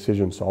make a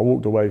decision. So I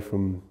walked away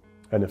from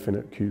anything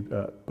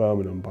at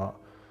Birmingham, but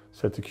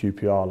said to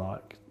QPR,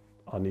 like,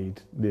 I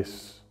need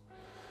this.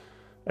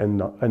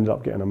 Ended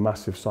up getting a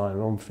massive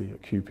signing on fee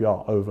at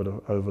QPR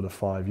over the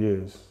 5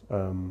 years. It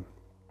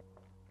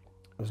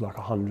was like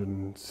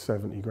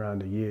 170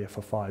 grand a year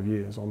for 5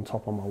 years on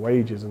top of my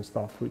wages and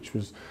stuff, which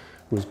was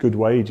good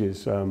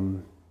wages,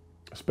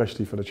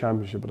 especially for the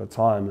Championship at the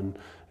time. And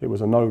it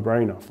was a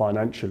no-brainer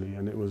financially,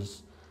 and it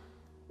was,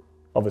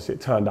 obviously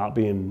it turned out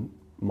being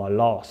my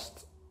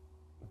last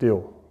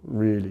deal,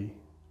 really.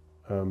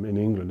 In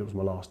England, it was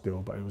my last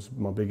deal, but it was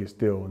my biggest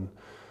deal. And,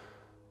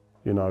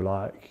 you know,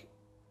 like,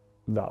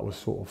 that was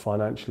sort of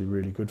financially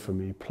really good for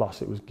me.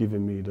 Plus, it was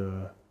giving me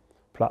the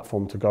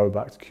platform to go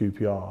back to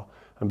QPR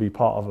and be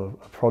part of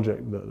a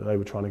project that they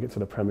were trying to get to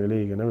the Premier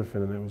League and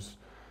everything. And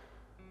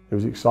it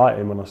was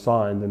exciting when I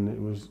signed,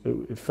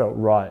 and it felt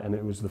right. And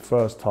it was the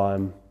first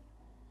time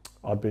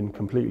I'd been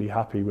completely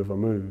happy with a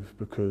move,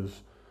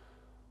 because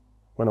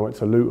when I went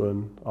to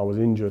Luton, I was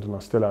injured and I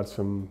still had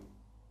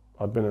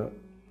I'd been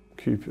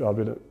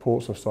at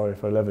Portsmouth,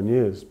 for 11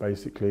 years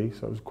basically,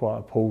 so it was quite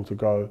a pull to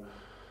go.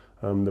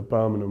 The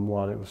Birmingham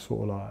one, it was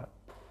sort of like,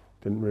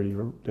 didn't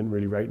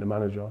really rate the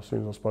manager as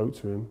soon as I spoke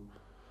to him.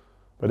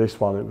 But this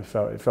one, it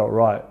felt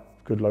right,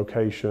 good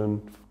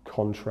location,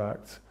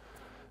 contract,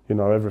 you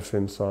know,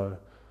 everything. So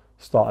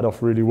started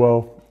off really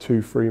well,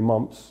 2-3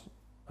 months.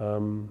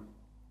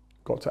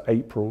 Got to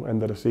April,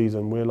 end of the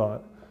season,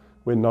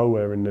 we're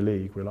nowhere in the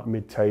league. We're like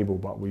mid-table,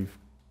 but we've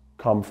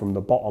come from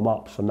the bottom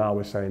up. So now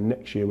we're saying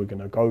next year we're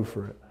going to go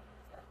for it.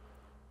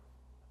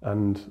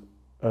 And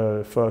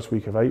first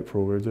week of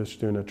April, we were just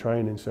doing a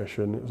training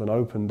session. It was an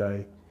open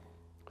day.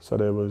 So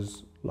there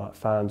was like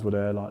fans were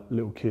there, like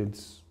little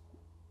kids,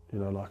 you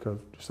know, like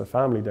just a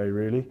family day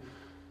really,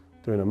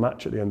 doing a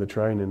match at the end of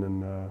training.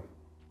 And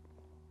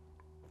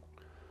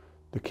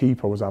the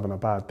keeper was having a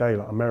bad day,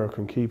 like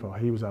American keeper,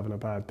 he was having a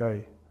bad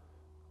day.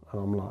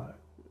 And I'm like,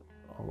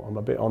 I'm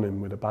a bit on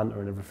him with the banter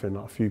and everything,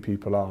 like a few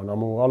people are, and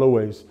I'll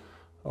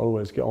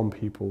always get on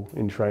people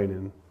in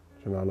training,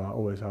 you know, like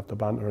always have the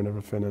banter and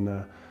everything, and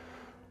I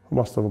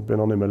must have been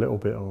on him a little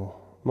bit, or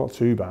not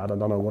too bad, I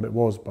don't know what it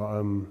was, but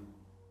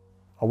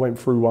I went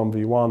through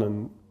 1v1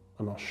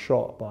 and I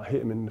shot, but I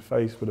hit him in the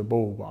face with a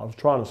ball, but I was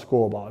trying to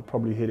score, but I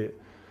probably hit it,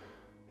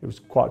 it was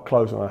quite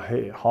close and I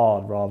hit it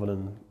hard rather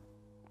than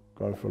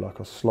go for like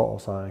a slot or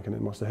something, and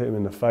it must have hit him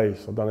in the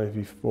face. I don't know if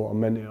he thought I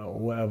meant it or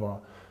whatever,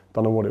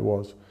 don't know what it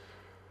was.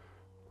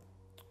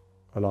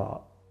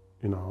 Like,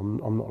 you know,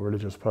 I'm not a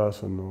religious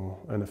person or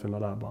anything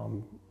like that, but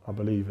I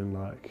believe in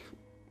like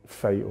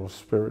fate or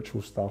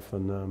spiritual stuff,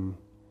 and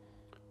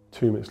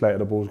 2 minutes later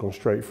the ball's gone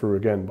straight through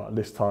again, but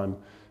this time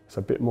it's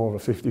a bit more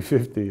of a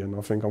 50-50, and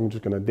I think I'm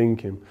just going to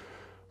dink him.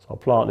 So I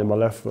planted my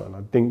left foot and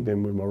I dinked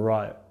him with my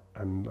right,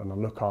 and I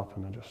look up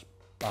and I just,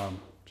 bam,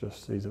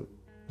 just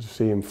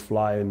see him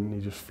flying.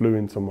 He just flew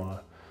into my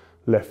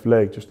left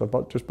leg, just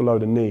below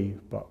the knee,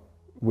 but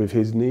with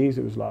his knees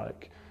it was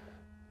like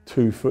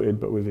 2-footed,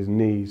 but with his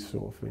knees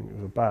sort of thing. It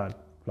was a bad,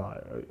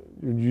 like,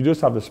 you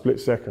just have the split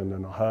second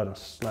and I heard a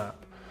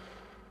snap.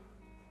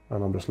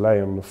 And I'm just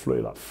laying on the floor,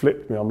 he like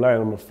flipped me, I'm laying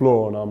on the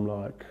floor and I'm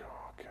like,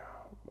 oh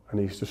God. And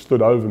he just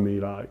stood over me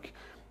like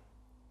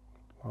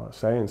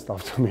saying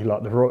stuff to me,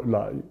 like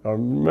I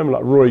remember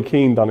like Roy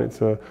Keane done it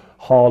to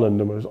Haaland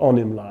and was on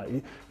him,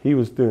 like he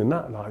was doing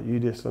that, like you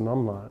this, and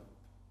I'm like,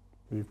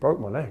 you broke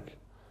my leg.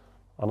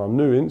 And I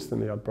knew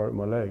instantly I'd broke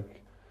my leg.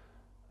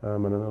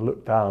 And then I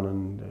looked down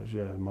and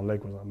yeah, my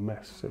leg was a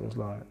mess. It was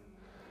like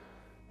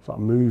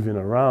moving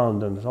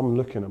around, and I'm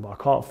looking at it, but I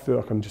can't feel,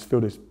 I can just feel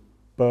this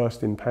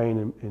bursting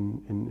pain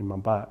in my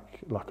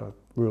back, like a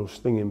real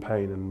stinging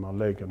pain in my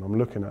leg, and I'm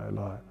looking at it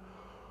like,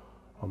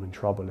 I'm in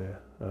trouble here.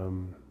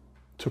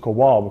 Took a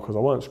while because I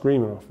weren't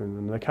screaming or anything,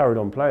 and they carried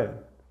on playing.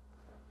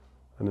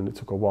 And then it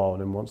took a while,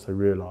 and then once they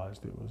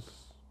realised, it was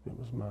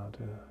mad.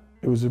 Yeah.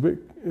 It was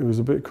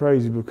a bit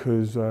crazy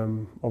because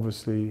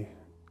obviously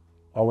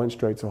I went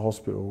straight to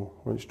hospital,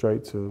 went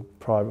straight to a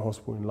private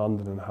hospital in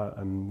London,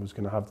 and was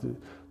going to have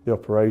the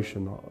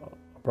operation. I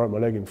broke my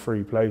leg in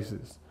 3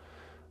 places.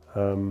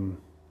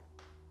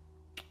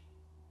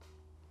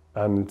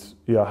 And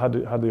yeah, I had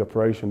the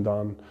operation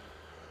done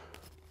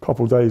a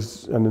couple of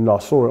days, and then I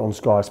saw it on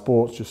Sky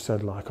Sports, just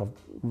said like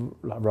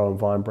Rowan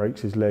Vine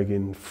breaks his leg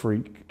in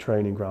freak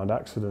training ground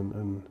accident,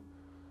 and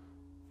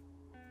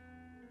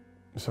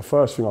it's the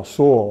first thing I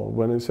saw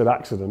when it said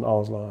accident. I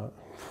was like,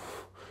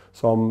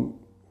 so I'm,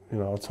 you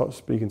know, I was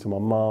speaking to my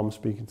mum,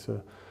 speaking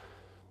to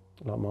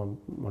like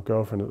my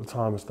girlfriend at the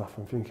time and stuff,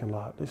 and thinking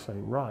like, this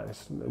ain't right.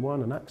 It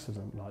weren't an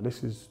accident. Like,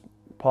 this is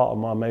part of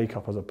my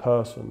makeup as a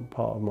person,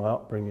 part of my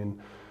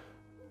upbringing.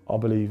 I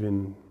believe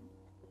in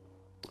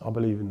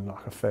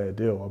like a fair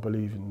deal. I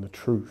believe in the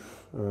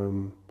truth.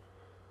 And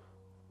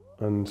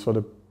so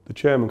the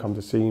chairman come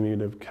to see me,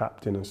 the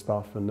captain and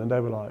stuff, and then they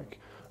were like,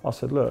 I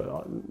said,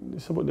 look,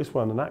 this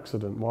wasn't an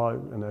accident. Why?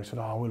 And they said,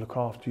 oh, we'll look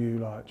after you.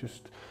 Like,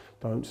 just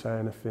don't say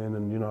anything.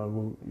 And you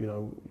know,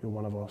 you're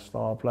one of our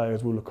star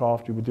players. We'll look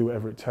after you. We'll do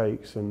whatever it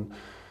takes, and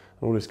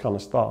all this kind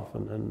of stuff.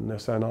 And they're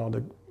saying, oh,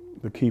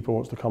 the keeper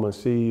wants to come and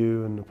see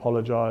you and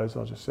apologise.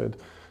 I just said,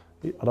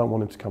 I don't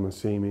want him to come and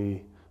see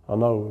me. I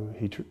know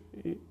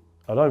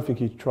I don't think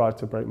he tried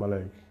to break my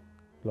leg.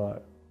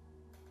 Like,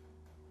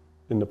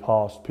 in the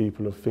past,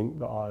 people have think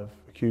that I've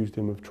accused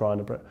him of trying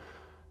to break.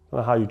 I don't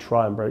know how you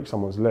try and break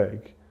someone's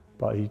leg,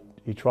 but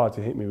he tried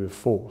to hit me with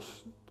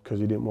force because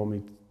he didn't want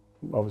me,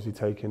 obviously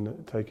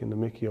taking the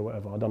mickey or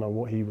whatever. I don't know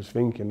what he was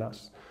thinking.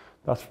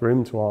 That's for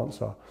him to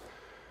answer.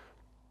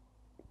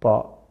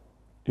 But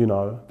you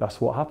know,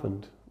 that's what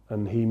happened,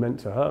 and he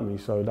meant to hurt me.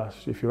 So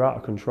that's, if you're out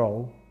of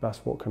control, that's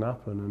what can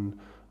happen. And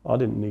I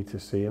didn't need to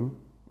see him,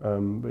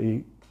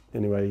 but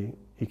anyway,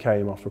 he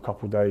came after a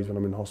couple of days when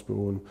I'm in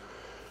hospital, and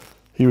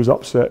he was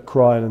upset,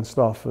 crying and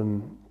stuff,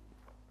 and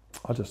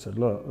I just said,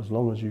 look, as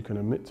long as you can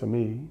admit to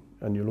me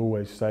and you'll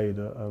always say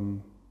that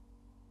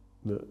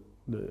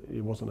that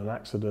it wasn't an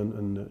accident,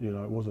 and that, you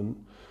know, it wasn't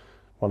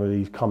one of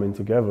these coming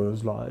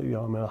togethers, like, you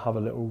know, I mean, I have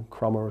a little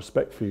crumb of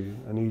respect for you.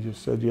 And he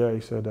just said, yeah,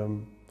 he said,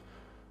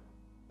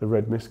 the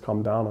red mist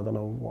come down. I don't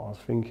know what I was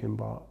thinking,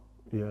 but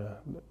yeah,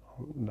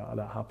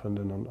 that happened,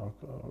 and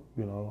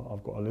you know,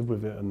 I've got to live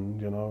with it, and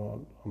you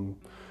know,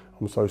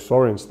 I'm so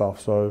sorry and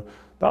stuff. So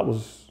that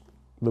was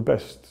the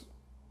best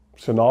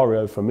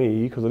scenario for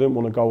me, because I didn't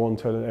want to go on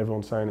telling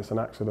everyone saying it's an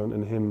accident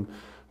and him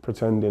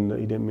pretending that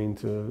he didn't mean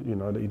to, you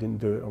know, that he didn't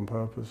do it on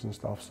purpose and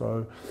stuff.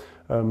 So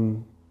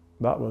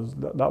that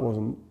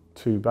wasn't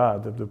too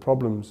bad. The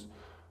problems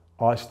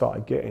I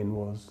started getting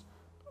was,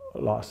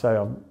 like I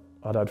say,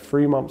 I'd had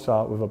 3 months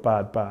out with a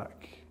bad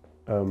back,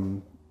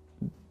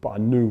 but I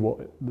knew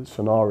what the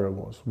scenario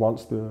was.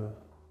 Once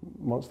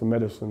the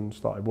medicine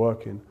started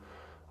working,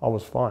 I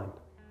was fine.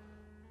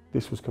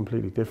 This was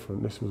completely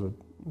different.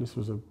 This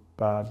was a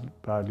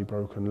badly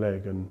broken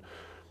leg, and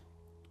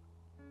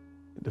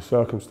the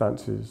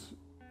circumstances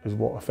is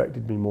what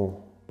affected me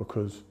more,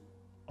 because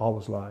I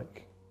was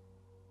like,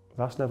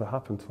 that's never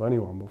happened to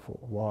anyone before.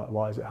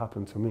 Why has it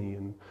happened to me?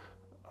 And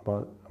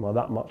Am I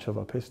that much of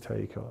a piss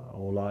taker?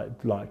 Or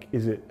like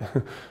is it,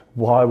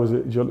 why was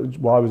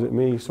it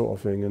me sort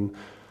of thing? And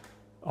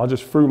I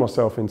just threw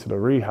myself into the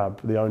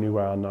rehab the only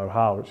way I know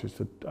how, which is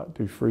to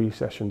do 3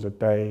 sessions a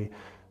day.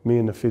 Me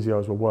and the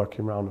physios were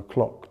working round the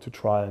clock to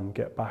try and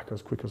get back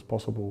as quick as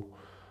possible.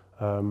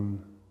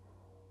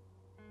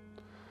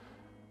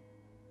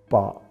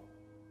 But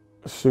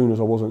as soon as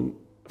I wasn't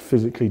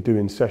physically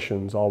doing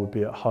sessions, I would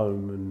be at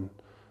home and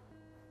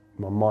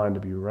my mind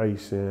would be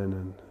racing.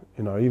 And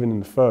you know, even in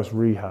the first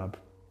rehab,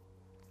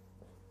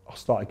 I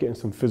started getting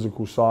some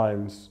physical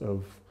signs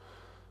of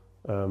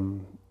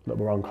that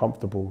were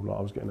uncomfortable. Like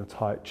I was getting a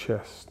tight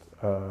chest,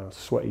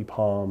 sweaty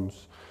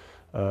palms,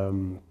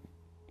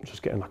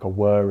 just getting like a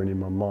whirring in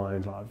my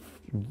mind, like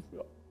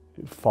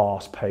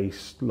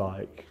fast-paced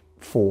like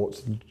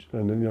thoughts, and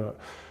then, you know,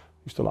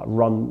 used to like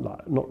run,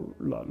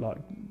 like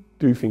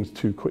do things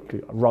too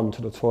quickly, like run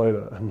to the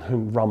toilet and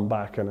then run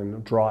back and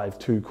then drive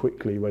too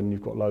quickly when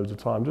you've got loads of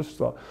time. Just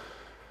like,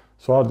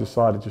 so I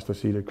decided just to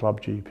see the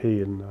club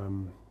GP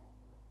and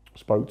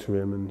spoke to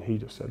him, and he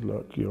just said,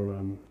 look, you're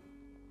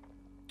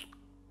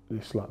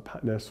this like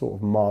there's sort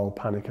of mild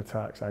panic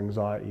attacks,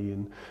 anxiety,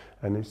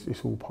 and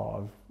it's all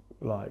part of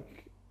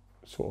like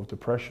sort of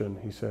depression.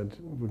 He said,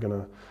 we're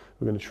gonna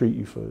treat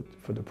you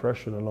for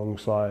depression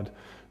alongside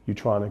you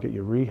trying to get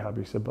your rehab.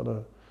 He said,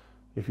 but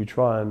if you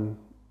try and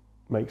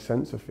make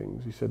sense of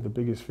things, he said, the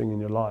biggest thing in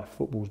your life,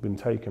 football's been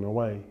taken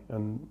away,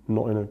 and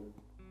not in a,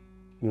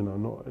 you know,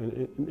 not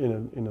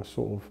in a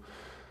sort of,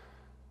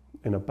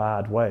 in a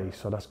bad way.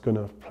 So that's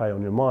gonna play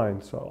on your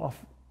mind. So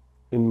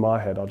in my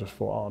head, I just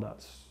thought, oh,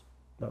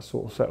 that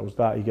sort of settles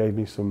that. He gave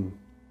me some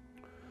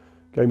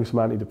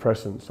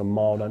antidepressants, some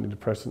mild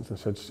antidepressants, and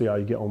said, see how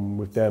you get on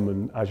with them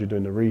and as you're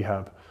doing the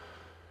rehab.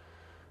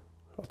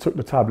 I took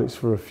the tablets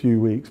for a few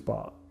weeks,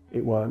 but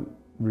it weren't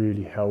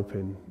really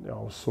helping. I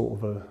was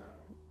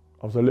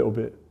a little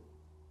bit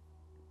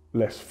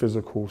less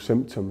physical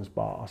symptoms,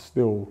 but I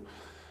still,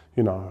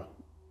 you know,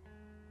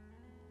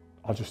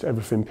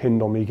 everything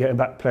pinned on me getting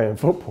back playing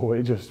football.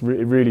 It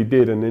really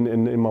did, and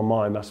in my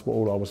mind, that's what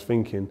all I was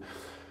thinking.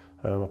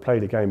 I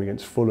played a game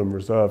against Fulham,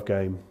 reserve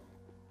game,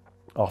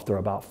 after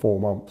about 4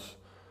 months,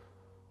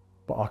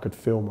 but I could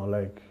feel my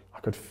leg, I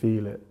could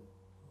feel it.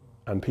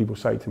 And people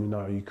say to me,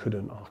 no, you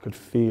couldn't. I could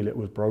feel it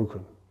was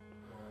broken.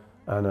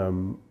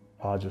 And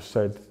I just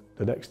said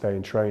the next day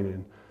in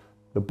training,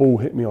 the ball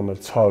hit me on the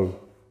toe,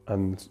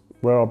 and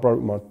where I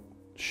broke my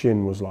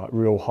shin was like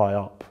real high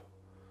up.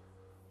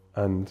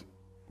 And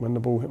when the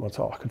ball hit my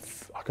toe,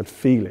 I could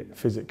feel it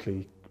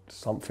physically,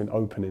 something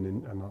opening,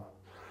 and I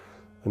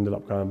ended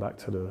up going back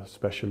to the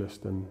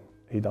specialist, and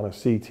he'd done a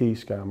CT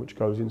scan, which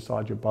goes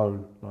inside your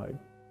bone, like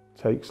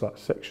takes like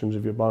sections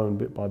of your bone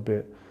bit by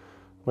bit.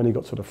 When he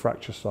got to the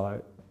fracture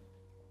site,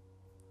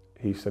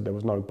 he said there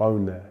was no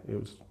bone there. It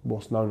was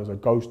what's known as a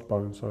ghost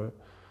bone, so it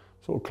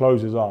sort of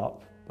closes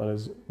up, but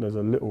there's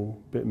a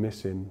little bit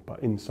missing,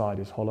 but inside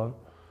is hollow.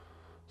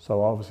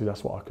 So obviously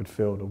that's what I could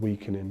feel, the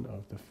weakening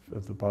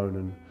of the bone.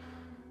 And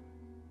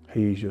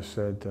he just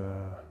said,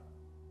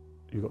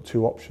 you've got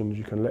 2 options.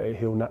 You can let it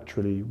heal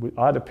naturally.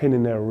 I had a pin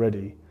in there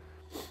already,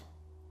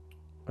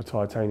 a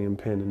titanium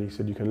pin, and he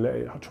said you can let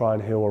it try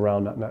and heal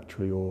around that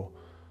naturally, or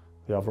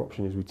the other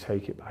option is we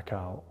take it back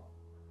out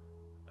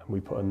and we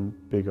put a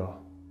bigger,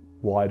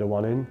 wider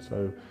one in.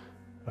 So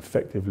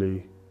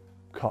effectively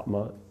cut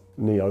my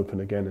knee open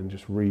again and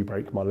just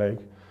re-break my leg.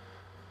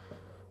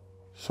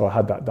 So I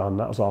had that done.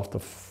 That was after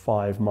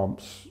 5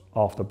 months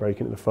after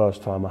breaking it the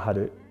first time. I had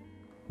it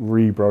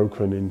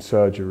re-broken in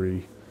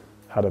surgery,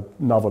 had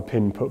another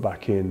pin put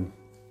back in,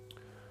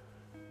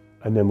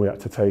 and then we had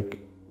to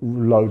take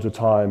loads of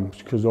time,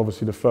 because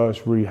obviously the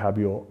first rehab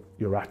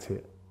you're at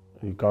it,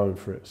 you're going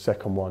for it.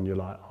 Second one, you're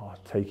like, oh,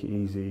 take it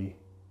easy,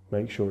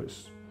 make sure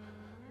it's,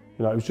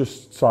 you know, it was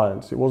just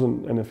science. It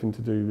wasn't anything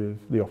to do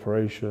with the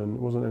operation. It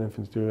wasn't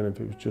anything to do with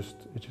anything. It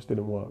just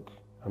didn't work,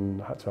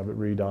 and I had to have it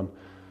redone.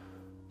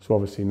 So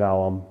obviously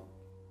now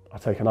I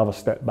take another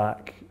step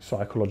back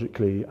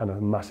psychologically and a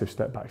massive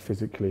step back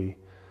physically.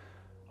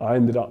 I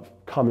ended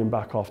up coming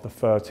back after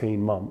 13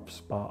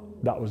 months, but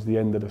that was the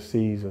end of the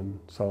season.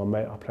 So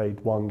I played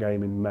 1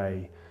 game in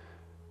May.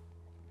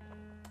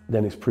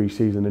 Then it's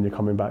pre-season, and you're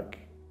coming back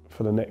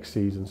for the next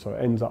season. So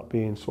it ends up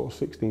being sort of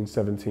 16,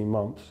 17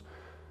 months.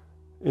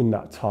 In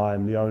that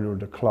time, the owner of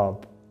the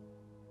club,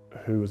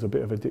 who was a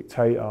bit of a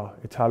dictator,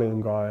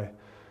 Italian guy,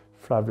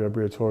 Flavio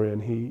Briatore,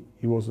 and he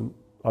wasn't,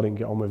 I didn't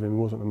get on with him. He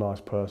wasn't a nice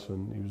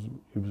person.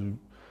 He was,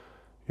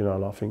 you know,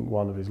 and I think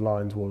one of his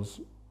lines was,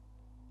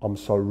 I'm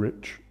so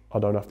rich, I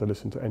don't have to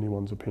listen to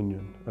anyone's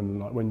opinion. And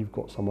like when you've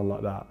got someone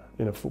like that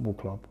in a football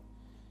club,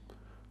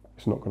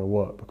 it's not going to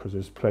work, because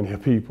there's plenty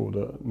of people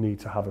that need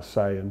to have a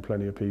say and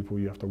plenty of people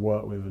you have to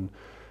work with. And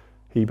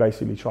he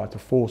basically tried to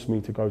force me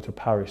to go to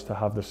Paris to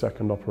have the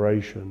second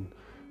operation,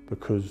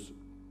 because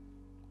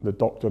the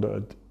doctor that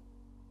had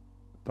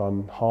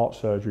done heart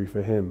surgery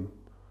for him,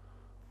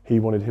 he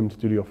wanted him to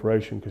do the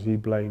operation because he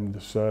blamed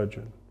the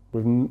surgeon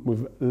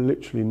with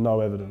literally no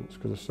evidence,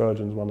 because the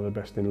surgeon's one of the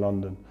best in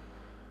London.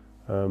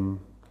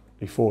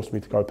 he forced me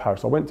to go to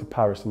Paris. I went to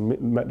Paris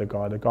and met the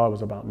guy. The guy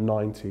was about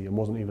 90 and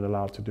wasn't even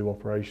allowed to do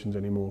operations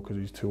anymore because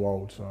he's too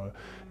old. So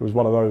it was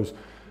one of those.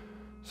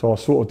 So I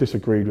sort of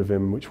disagreed with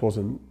him, which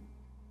wasn't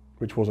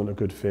a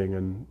good thing.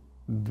 And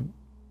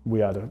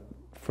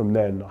from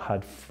then I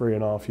had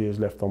 3.5 years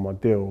left on my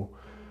deal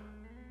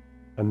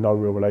and no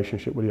real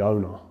relationship with the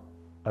owner.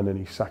 And then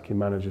he's sacking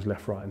managers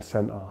left, right and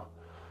centre.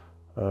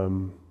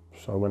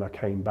 So when I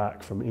came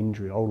back from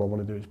injury, all I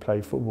want to do is play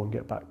football and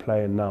get back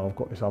playing. Now I've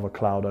got this other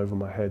cloud over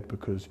my head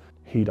because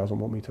he doesn't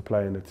want me to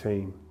play in the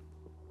team.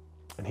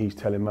 And he's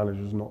telling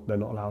managers they're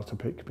not allowed to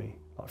pick me.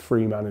 Like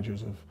 3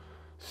 managers have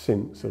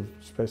since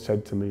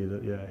said to me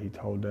that, yeah, he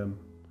told them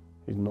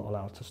he's not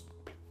allowed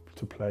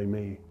to play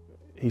me.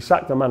 He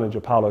sacked the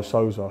manager, Paulo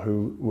Sousa,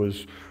 who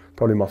was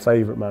probably my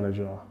favourite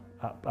manager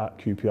at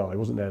QPR. He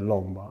wasn't there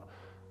long,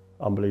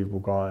 but unbelievable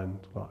guy and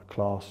like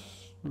class,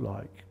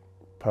 like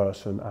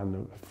person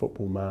and a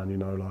football man, you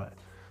know, like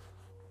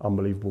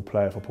unbelievable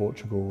player for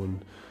Portugal.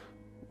 And,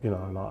 you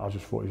know, like I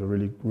just thought he was a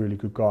really, really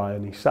good guy.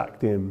 And he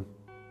sacked him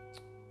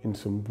in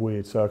some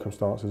weird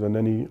circumstances. And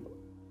then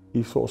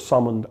he sort of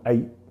summoned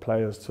 8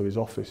 players to his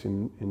office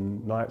in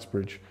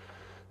Knightsbridge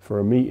for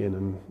a meeting,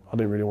 and I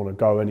didn't really want to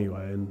go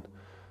anyway. And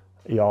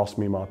he asked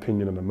me my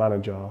opinion on the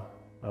manager,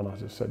 and I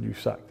just said, you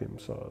sacked him,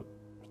 so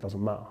it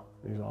doesn't matter.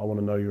 He's like, I want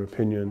to know your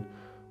opinion.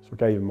 So I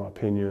gave him my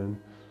opinion.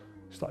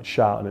 He started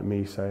shouting at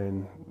me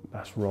saying,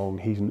 that's wrong,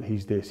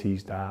 he's this,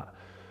 he's that.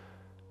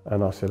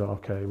 And I said,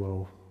 okay,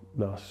 well,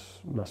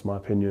 that's my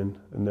opinion.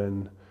 And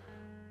then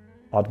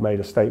I'd made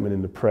a statement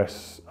in the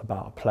press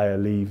about a player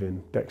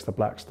leaving, Dexter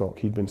Blackstock.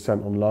 He'd been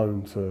sent on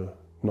loan to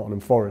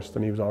Nottingham Forest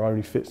and he was our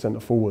only fit centre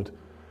forward.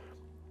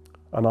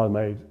 And I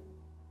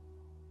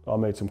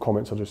made some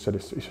comments. I just said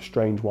it's a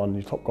strange one,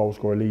 your top goal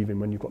scorer leaving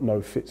when you've got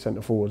no fit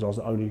centre forwards. I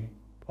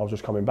was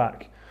just coming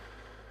back.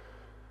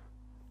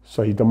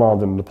 So he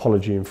demanded an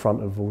apology in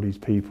front of all these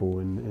people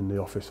in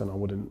the office, and I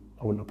wouldn't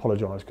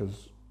apologise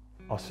because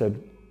I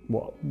said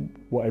what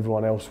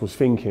everyone else was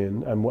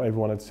thinking and what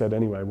everyone had said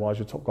anyway. Why is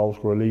your top goal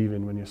scorer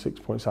leaving when you're 6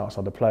 points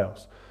outside the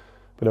playoffs?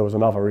 But there was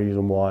another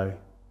reason why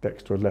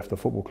Dexter had left the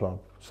football club.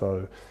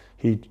 So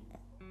he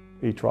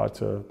tried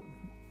to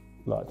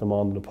like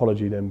demand an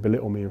apology, then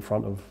belittle me in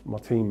front of my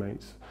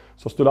teammates.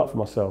 So I stood up for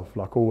myself,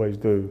 like I always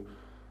do.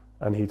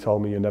 And he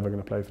told me, you're never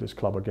going to play for this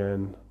club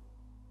again.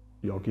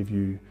 I'll give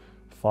you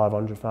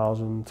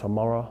 500,000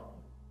 tomorrow,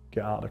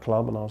 get out of the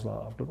club. And I was like,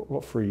 I've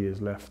got 3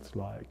 years left.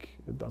 Like,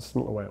 that's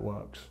not the way it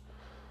works.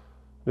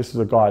 This is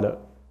a guy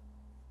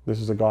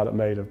that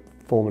made a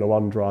Formula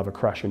 1 driver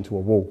crash into a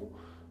wall.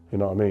 You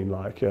know what I mean?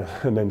 Like,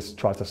 and then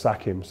tried to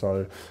sack him.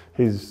 So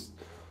his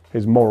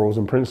morals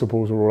and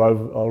principles were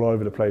all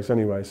over the place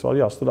anyway. So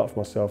yeah, I stood up for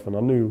myself, and I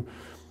knew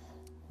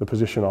the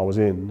position I was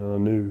in, and I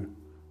knew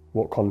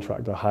what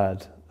contract I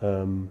had.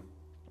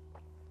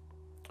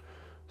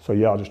 So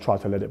yeah, I just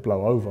tried to let it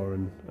blow over,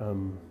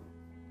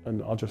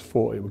 and I just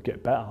thought it would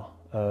get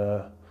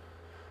better.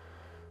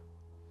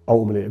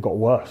 Ultimately, it got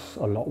worse,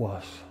 a lot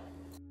worse.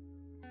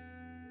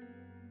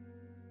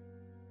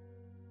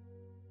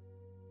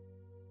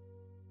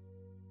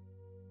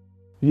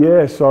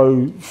 Yeah,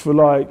 so for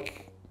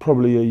like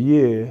probably a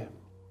year,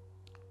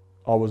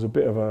 I was a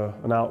bit of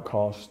an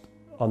outcast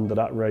under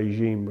that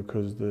regime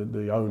because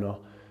the owner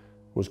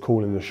was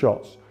calling the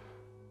shots.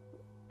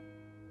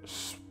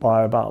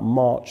 By about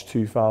March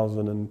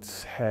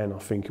 2010, I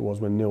think it was,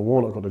 when Neil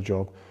Warnock got the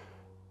job,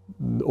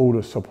 all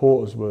the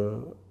supporters were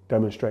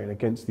demonstrating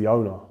against the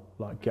owner,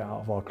 like, get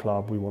out of our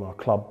club, we want our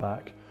club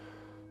back.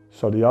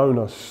 So the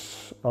owner,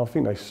 I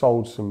think they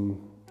sold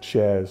some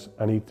shares,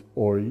 and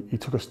he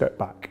took a step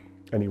back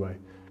anyway,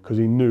 because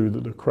he knew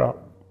that the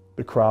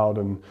crowd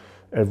and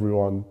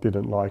everyone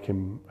didn't like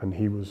him, and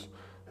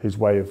his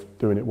way of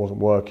doing it wasn't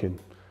working.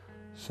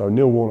 So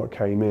Neil Warnock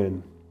came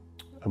in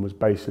and was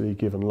basically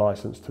given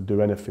license to do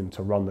anything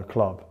to run the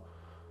club.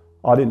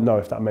 I didn't know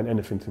if that meant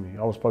anything to me.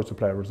 I was supposed to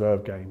play a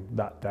reserve game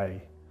that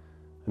day,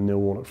 and Neil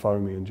Warnock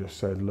phoned me and just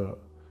said, look,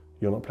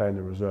 you're not playing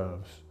the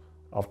reserves.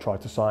 I've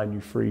tried to sign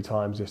you 3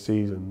 times this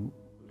season.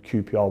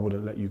 QPR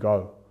wouldn't let you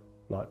go,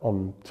 like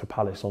on to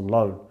Palace on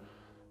loan.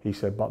 He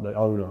said, but the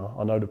owner,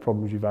 I know the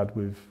problems you've had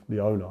with the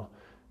owner,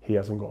 he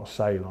hasn't got a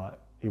say, like,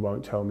 he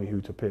won't tell me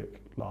who to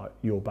pick, like,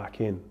 you're back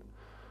in.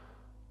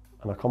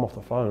 And I come off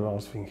the phone and I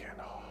was thinking,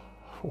 oh,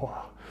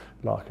 wow,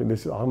 like,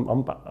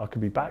 I'm back, I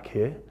could be back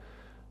here.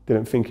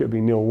 Didn't think it would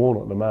be Neil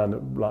Warnock, the man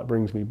that like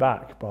brings me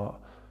back, but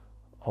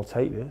I'll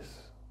take this.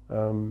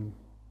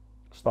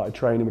 Started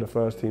training with the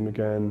first team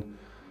again,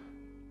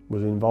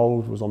 was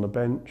involved, was on the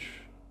bench,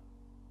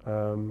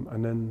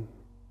 and then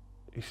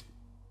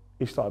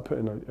he started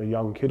putting a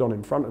young kid on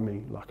in front of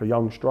me, like a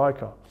young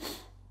striker.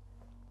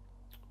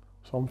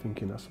 So I'm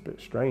thinking, that's a bit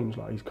strange.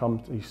 Like,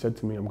 he said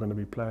to me, I'm going to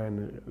be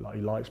playing, like,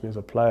 he likes me as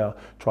a player,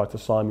 tried to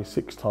sign me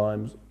 6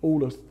 times, all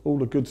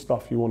the good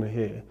stuff you want to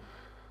hear.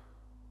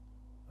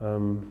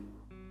 And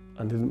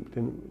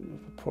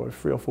didn't probably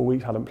 3 or 4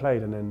 weeks hadn't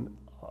played, and then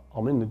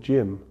I'm in the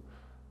gym,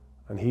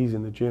 and he's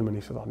in the gym, and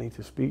he said, I need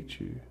to speak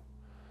to you.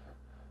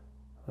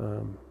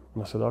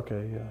 And I said,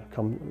 okay, yeah,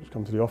 come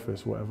to the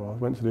office, whatever. I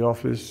went to the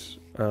office,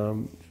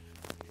 and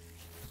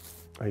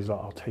he's like,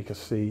 I'll take a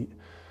seat.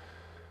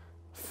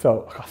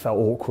 I felt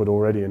awkward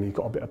already, and he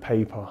got a bit of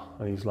paper,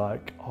 and he's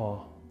like,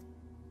 oh,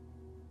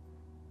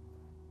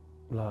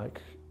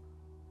 like,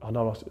 I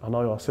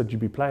know I said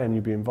you'd be playing,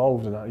 you'd be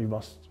involved in that, you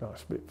must think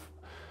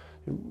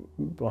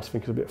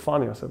it's a bit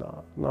funny. I said,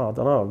 no, I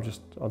don't know,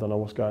 I don't know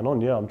what's going on.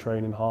 Yeah, I'm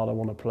training hard, I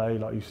want to play,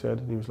 like you said.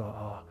 And he was like,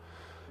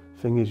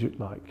 thing is,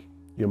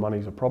 your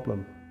money's a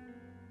problem.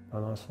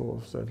 And I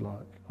sort of said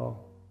like, oh,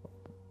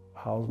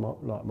 how's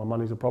my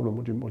money's a problem?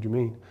 What do you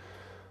mean?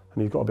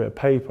 And he's got a bit of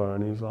paper,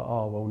 and he's like,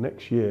 oh, well,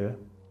 next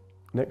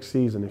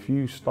season, if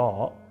you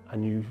start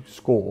and you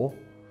score,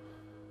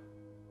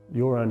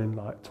 you're earning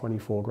like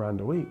 24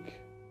 grand a week.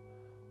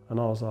 And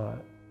I was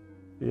like,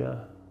 yeah,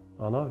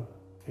 I know.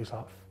 He's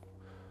like,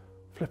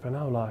 flipping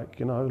out, like,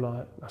 you know,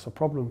 like, that's a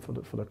problem for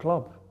the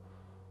club.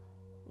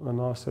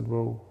 And I said,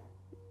 well,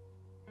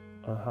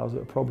 how's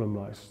it a problem?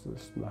 Like,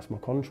 that's my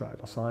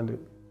contract. I signed it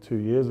 2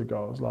 years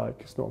ago. I was like,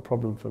 it's not a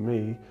problem for me.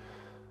 And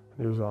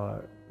he was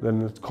like, then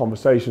the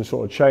conversation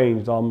sort of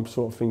changed. I'm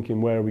sort of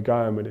thinking, where are we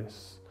going with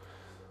this?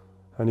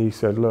 And he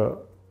said,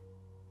 look,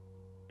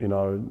 you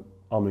know,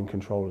 I'm in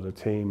control of the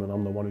team, and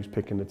I'm the one who's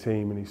picking the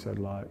team. And he said,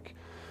 like,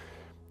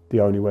 the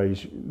only way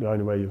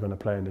you're going to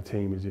play in the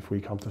team is if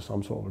we come to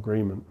some sort of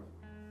agreement.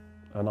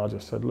 And I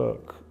just said,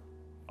 look,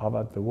 I've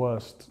had the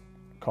worst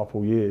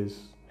couple years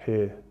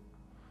here.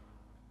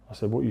 I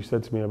said, what you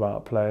said to me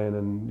about playing,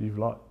 and you've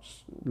like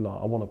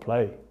I want to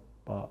play,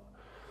 but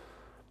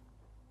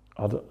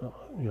I don't,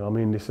 you know, I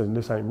mean, this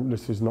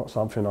is not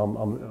something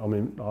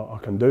I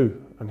can do.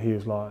 And he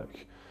was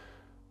like,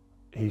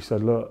 he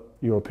said, look,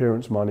 your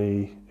appearance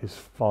money is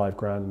 5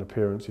 grand an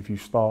appearance. If you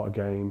start a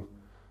game,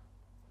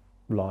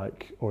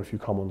 like, or if you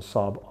come on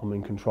sub, I'm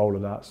in control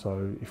of that.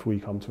 So if we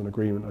come to an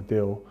agreement, a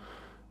deal,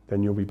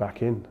 then you'll be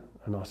back in.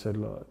 And I said,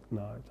 look,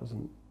 no, it's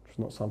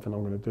not something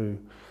I'm going to do.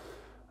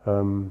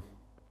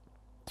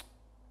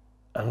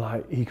 And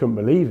like, he couldn't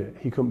believe it.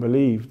 He couldn't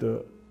believe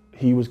that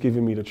he was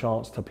giving me the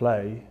chance to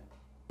play,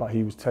 but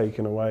he was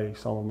taking away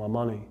some of my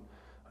money.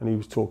 And he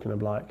was talking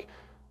of like,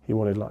 he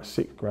wanted like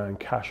 6 grand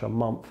cash a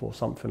month or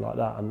something like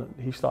that. And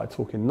he started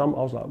talking numbers.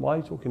 I was like, why are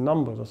you talking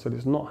numbers? I said,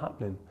 it's not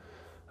happening.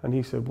 And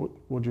he said,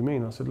 what do you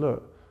mean? I said,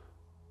 look,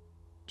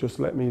 just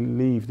let me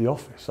leave the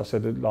office. I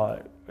said,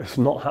 like, it's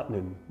not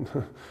happening.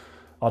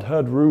 I'd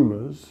heard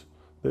rumours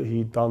that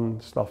he'd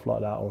done stuff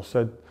like that, or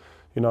said,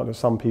 you know, that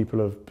some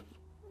people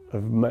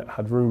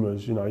had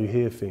rumours, you know, you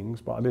hear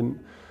things, but I didn't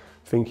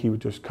think he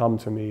would just come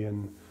to me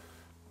and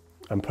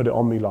put it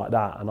on me like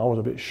that. And I was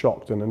a bit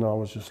shocked, and then I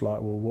was just like,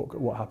 well,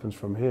 what happens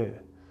from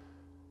here?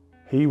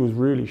 He was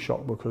really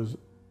shocked because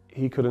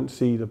he couldn't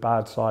see the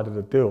bad side of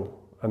the deal.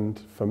 And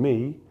for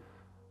me,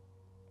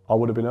 I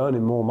would have been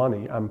earning more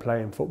money and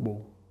playing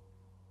football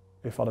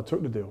if I'd have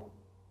took the deal.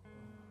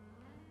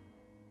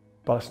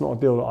 But it's not a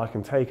deal that I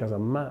can take as a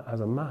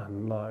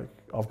man. Like,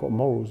 I've got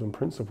morals and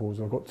principles.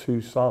 I've got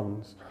 2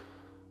 sons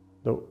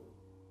that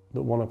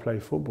want to play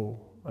football.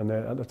 And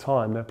at the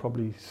time, they're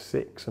probably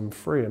 6 and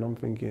 3. And I'm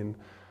thinking,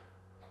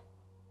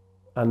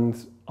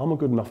 and I'm a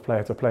good enough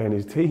player to play in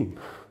his team.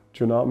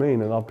 Do you know what I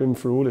mean? And I've been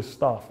through all this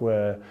stuff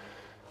where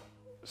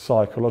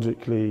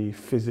psychologically,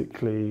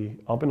 physically,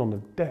 I've been on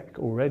the deck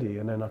already.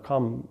 And then I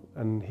come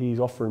and he's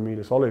offering me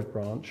this olive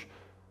branch,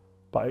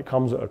 but it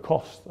comes at a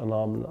cost. And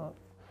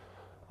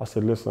I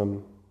said,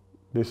 listen,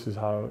 this is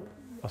how,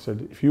 I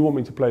said, if you want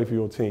me to play for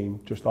your team,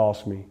 just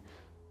ask me.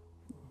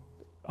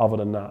 Other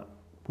than that,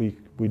 we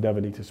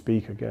never need to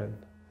speak again.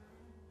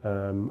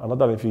 And I don't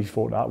know if he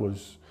thought that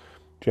was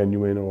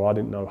genuine, or I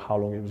didn't know how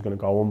long it was going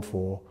to go on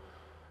for.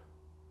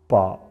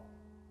 But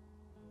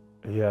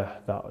yeah,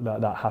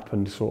 that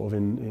happened sort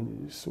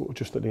of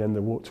just at the end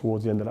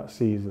towards the end of that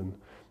season.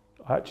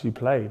 I actually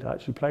played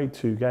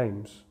 2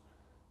 games.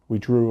 We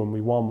drew and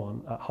we won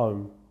one at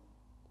home.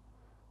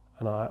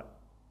 And I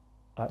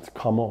had to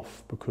come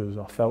off because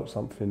I felt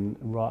something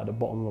right at the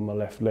bottom of my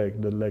left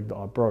leg, the leg that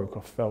I broke.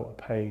 I felt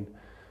a pain.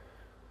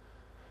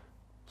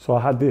 So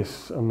I had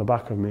this on the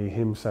back of me,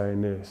 him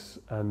saying this,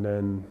 and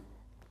then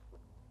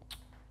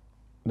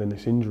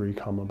this injury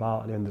come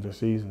about at the end of the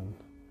season.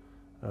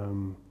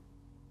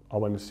 I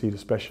went to see the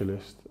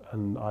specialist,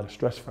 and I had a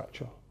stress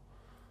fracture.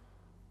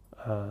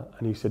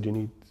 And he said,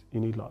 you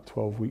need like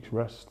 12 weeks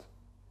rest,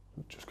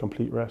 just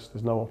complete rest.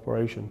 There's no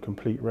operation,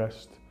 complete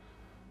rest.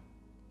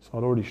 So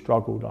I'd already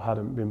struggled. I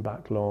hadn't been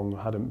back long.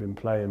 I hadn't been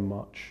playing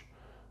much.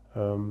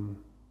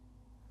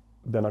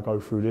 Then I go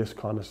through this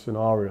kind of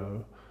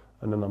scenario,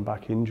 and then I'm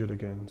back injured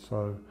again.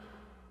 So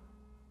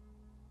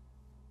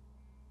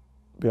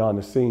behind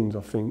the scenes,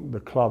 I think the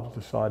club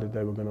decided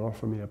they were going to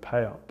offer me a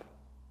pay-up,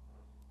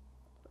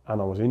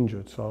 and I was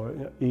injured.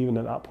 So even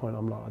at that point,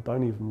 I'm like, I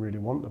don't even really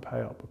want the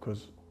pay-up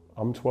because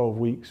I'm 12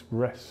 weeks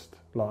rest.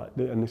 Like,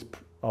 and this,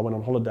 I went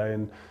on holiday,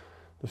 and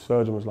the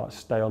surgeon was like,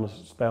 stay on a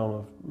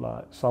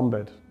like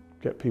sunbed,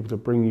 get people to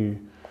bring you.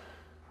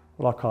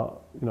 Well, I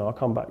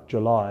come back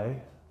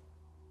July.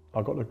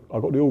 I got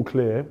the all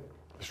clear.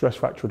 The stress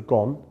fracture had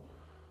gone.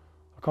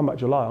 I I come back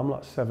July, I'm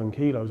like 7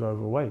 kilos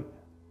overweight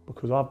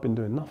because I've been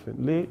doing nothing,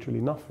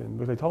 literally nothing,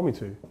 because they told me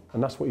to,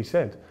 and that's what he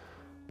said.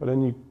 But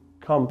then you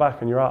come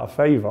back and you're out of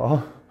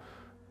favour,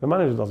 the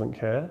manager doesn't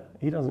care.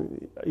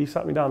 He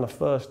sat me down the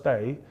first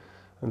day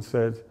and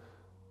said,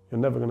 you're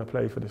never going to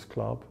play for this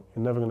club,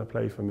 you're never going to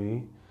play for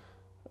me,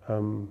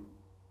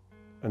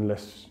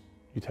 unless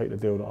you take the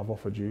deal that I've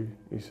offered you.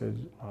 He said,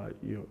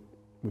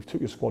 we've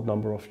took your squad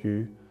number off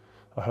you,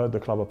 I heard the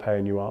club are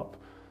paying you up,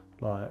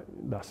 like,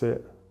 that's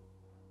it.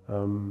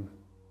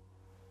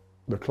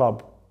 The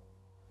club,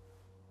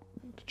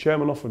 the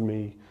chairman offered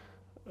me,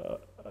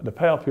 the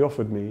pay up he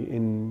offered me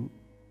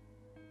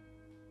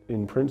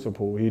in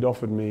principle, he'd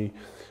offered me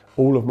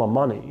all of my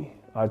money.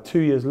 I had 2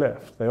 years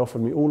left. They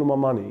offered me all of my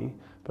money,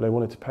 but they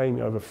wanted to pay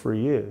me over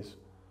 3 years.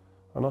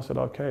 And I said,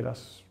 okay,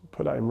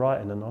 put that in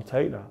writing and I'll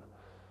take that.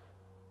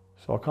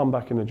 So I come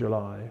back in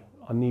July,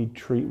 I need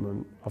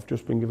treatment. I've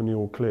just been given the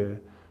all clear.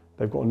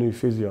 They've got a new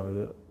physio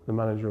that the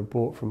manager had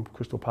bought from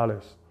Crystal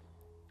Palace.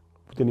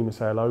 Didn't even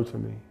say hello to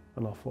me.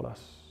 And I thought,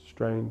 that's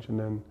strange. And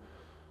then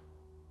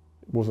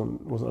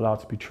wasn't allowed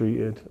to be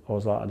treated. I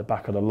was like at the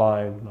back of the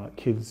line, like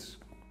kids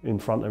in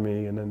front of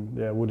me, and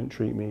then wouldn't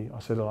treat me. I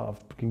said,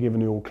 I've been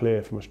given the all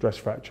clear from a stress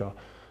fracture.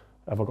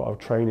 Have I got a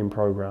training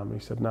program? He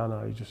said,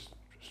 no, you just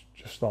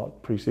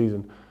start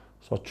pre-season.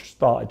 So I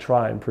started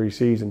trying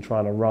pre-season,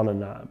 trying to run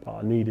and that,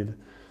 but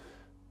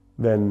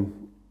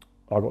then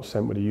I got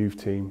sent with the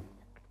youth team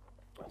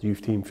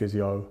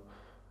physio,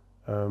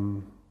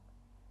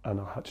 and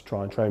I had to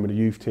try and train with the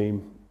youth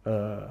team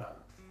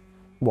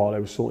while they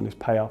were sorting this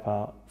pay up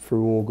out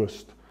through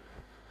August.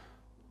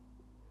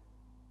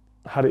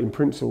 Had it in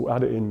principle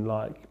that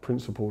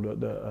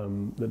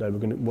they were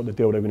what the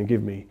deal they were going to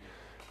give me.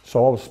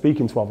 So I was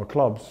speaking to other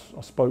clubs.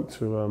 I spoke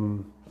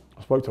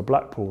to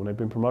Blackpool, and they'd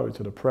been promoted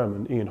to the Prem,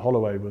 and Ian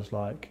Holloway was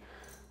like,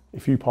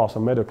 if you pass a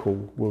medical,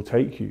 we'll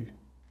take you,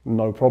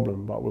 no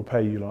problem, but we'll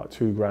pay you like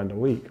 £2,000 a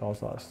week. I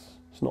was like,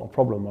 it's not a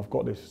problem. I've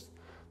got this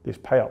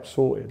pay up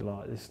sorted.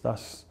 Like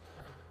that's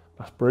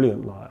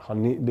brilliant. Like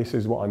this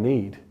is what I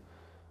need.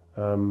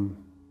 So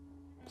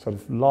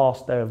the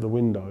last day of the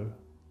window,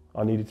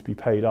 I needed to be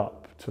paid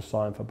up to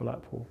sign for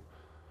Blackpool.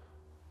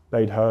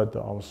 They'd heard that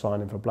I was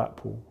signing for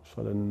Blackpool,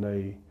 so then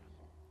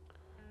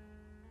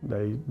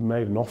they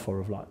made an offer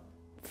of like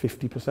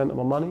 50% of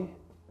my money,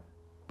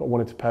 but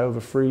wanted to pay over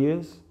 3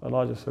 years. And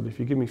I just said, if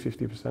you give me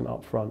 50%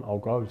 up front, I'll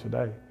go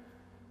today.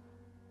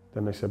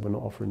 Then they said, we're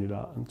not offering you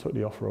that, and took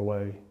the offer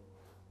away.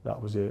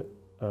 That was it.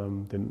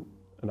 And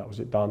that was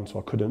it done, so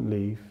I couldn't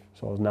leave.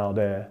 So I was now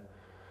there.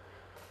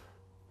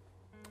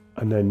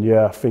 And then,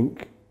 I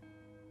think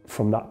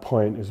from that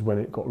point is when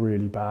it got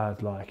really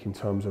bad, like in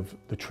terms of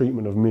the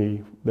treatment of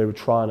me. They were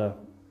trying to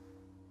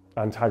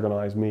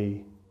antagonise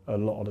me a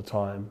lot of the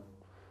time.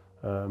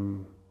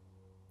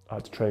 I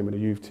had to train with the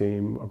youth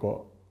team. I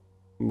got,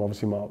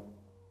 obviously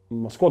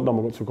my squad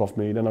number got took off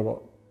me, then I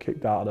got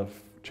kicked out of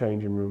the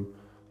changing room.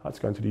 I had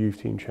to go into the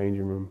youth team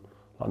changing room,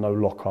 like no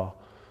locker.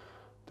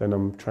 Then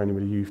I'm training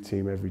with the youth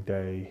team every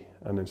day,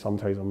 and then some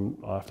days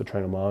I have to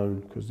train on my own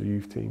because the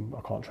youth team,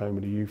 I can't train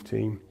with the youth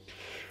team.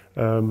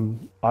 I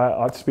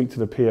had to speak to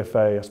the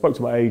PFA. I spoke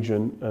to my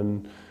agent,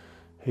 and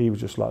he was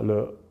just like,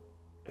 look,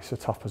 it's a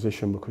tough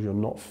position because you're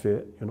not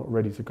fit, you're not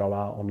ready to go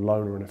out on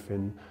loan or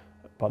anything,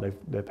 but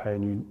they're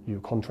paying you,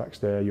 your contract's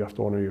there, you have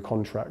to honour your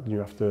contract, and you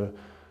have to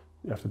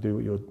do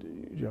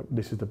what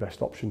this is the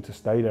best option to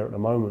stay there at the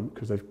moment,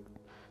 because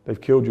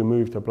they've killed your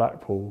move to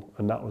Blackpool.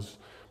 And that was,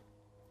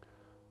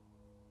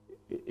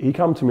 he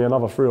came to me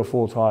another 3 or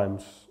 4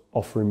 times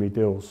offering me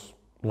deals.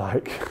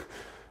 Like,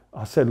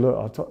 I said,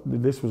 look,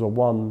 this was a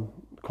one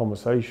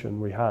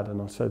conversation we had,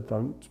 and I said,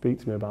 don't speak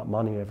to me about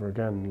money ever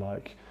again.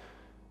 Like,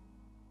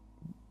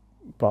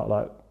 but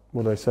like,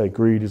 what do they say?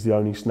 Greed is the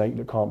only snake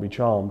that can't be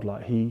charmed.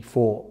 Like, he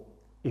thought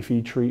if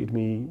he treated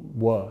me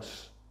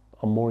worse,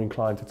 I'm more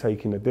inclined to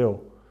taking the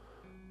deal.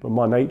 But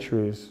my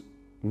nature is,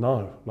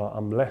 no, like,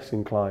 I'm less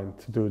inclined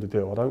to do the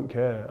deal. I don't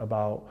care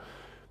about,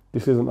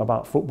 this isn't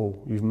about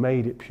football. You've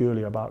made it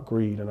purely about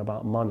greed and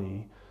about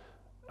money,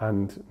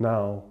 and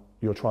now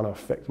you're trying to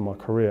affect my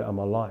career and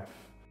my life.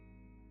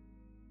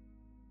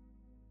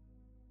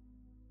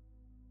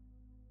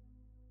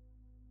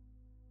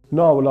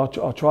 No, well,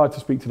 I tried to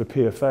speak to the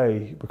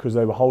PFA because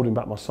they were holding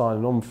back my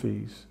signing on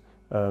fees,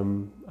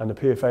 and the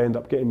PFA ended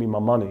up getting me my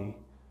money,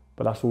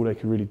 but that's all they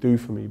could really do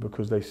for me,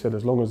 because they said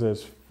as long as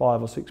there's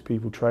 5 or 6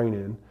 people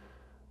training,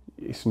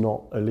 it's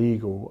not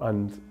illegal,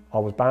 and I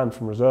was banned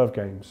from reserve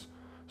games.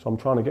 So I'm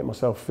trying to get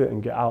myself fit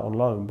and get out on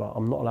loan, but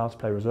I'm not allowed to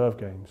play reserve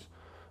games.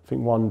 I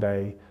think one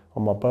day,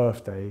 on my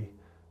birthday,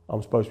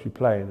 I'm supposed to be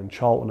playing, and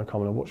Charlton are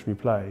coming to watch me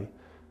play,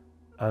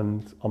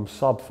 and I'm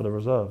sub for the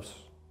reserves.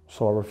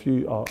 So I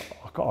refuse,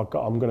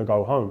 I'm going to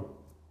go home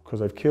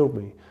because they've killed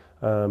me.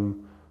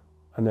 And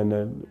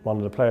then one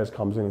of the players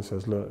comes in and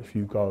says, look, if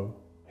you go,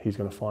 he's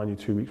going to fine you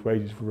 2 weeks'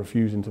 wages for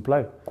refusing to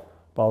play.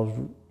 But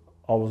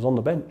I was on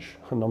the bench,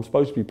 and I'm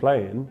supposed to be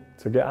playing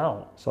to get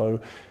out. So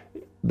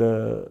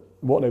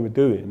what they were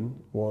doing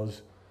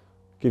was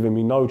giving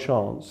me no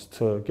chance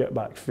to get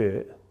back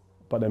fit,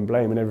 but then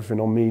blaming everything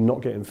on me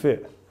not getting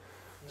fit.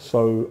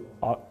 So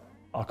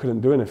I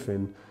couldn't do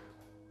anything.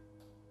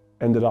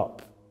 Ended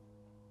up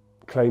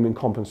claiming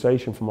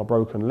compensation for my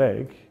broken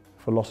leg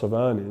for loss of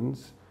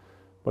earnings,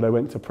 but they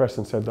went to press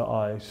and said that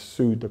I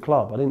sued the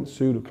club. I didn't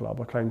sue the club,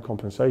 I claimed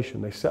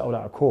compensation. They settled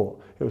out of court.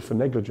 It was for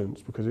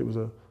negligence because it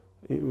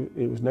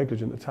was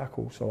negligent to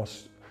tackle. So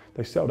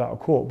they settled out of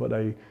court, but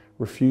they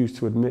refused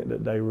to admit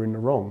that they were in the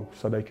wrong,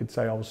 so they could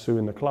say I was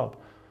suing the club.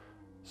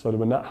 So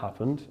when that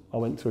happened, I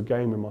went to a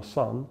game with my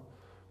son,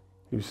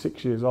 he was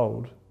 6 years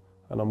old,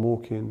 and I'm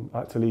walking, I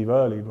had to leave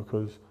early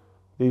because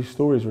these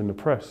stories are in the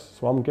press,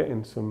 so I'm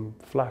getting some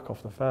flack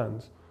off the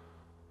fans.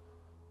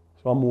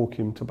 So I'm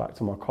walking back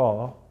to my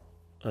car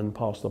and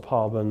past the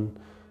pub, and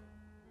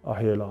I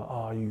hear like,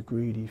 "Oh, you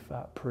greedy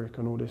fat prick,"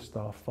 and all this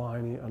stuff,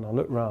 fine it. And I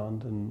look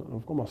round and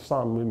I've got my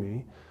son with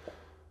me,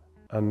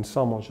 and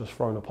someone's just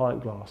thrown a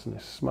pint glass and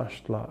it's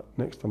smashed like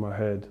next to my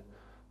head.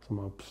 So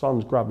my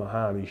son's grabbed my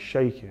hand, he's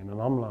shaking,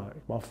 and I'm like,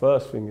 my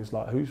first thing is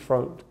like, who's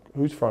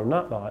thrown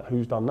that? Like,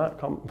 who's done that?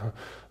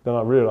 Then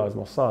I realise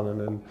my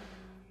son,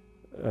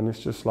 and it's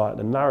just like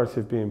the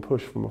narrative being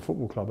pushed from a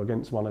football club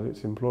against one of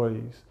its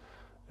employees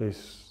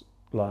is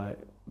like,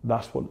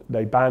 that's what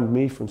they banned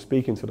me from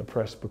speaking to the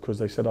press because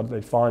they said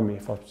they'd fine me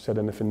if I said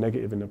anything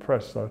negative in the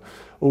press. So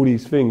all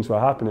these things were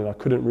happening. I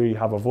couldn't really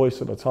have a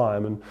voice at the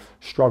time and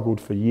struggled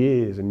for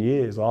years and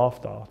years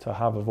after to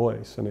have a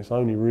voice. And it's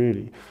only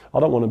really, I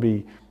don't want to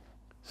be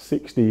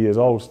 60 years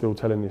old still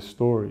telling this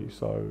story.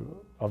 So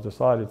I've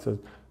decided to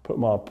put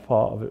my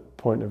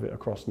point of it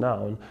across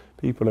now, and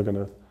people are going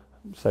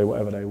to say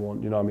whatever they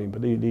want, you know what I mean?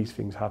 But these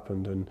things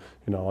happened, and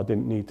you know, I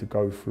didn't need to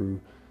go through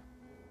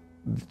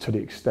to the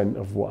extent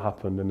of what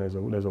happened, and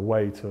there's a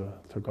way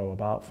to go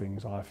about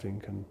things, I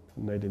think, and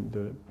they didn't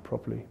do it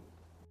properly.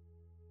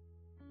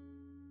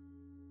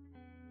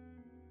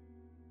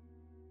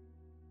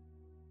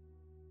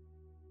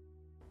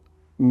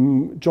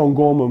 John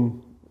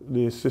Gorman,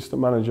 the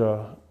assistant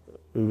manager,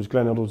 who was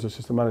Glenn Hoddle's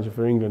assistant manager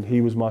for England,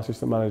 he was my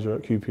assistant manager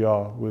at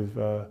QPR with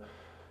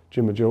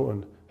Jim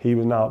Magilton. He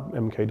was now at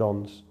MK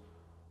Dons.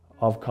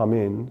 I've come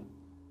in,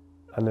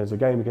 and there's a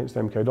game against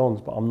MK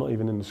Dons, but I'm not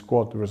even in the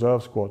squad, the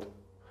reserve squad.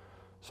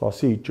 So I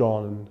see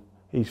John, and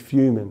he's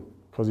fuming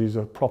because he's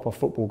a proper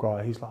football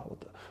guy. He's like,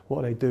 what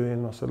are they doing?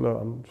 And I said, look,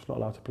 I'm just not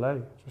allowed to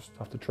play. Just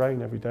have to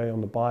train every day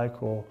on the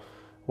bike or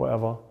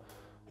whatever.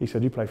 He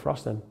said, you play for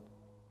us then?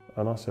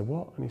 And I said,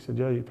 what? And he said,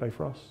 yeah, you play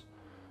for us.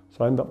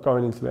 So I ended up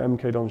going into the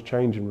MK Dons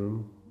changing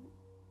room,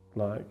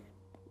 like,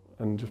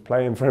 and just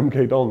playing for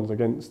MK Dons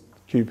against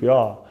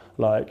QPR,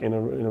 like in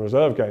a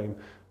reserve game.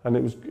 And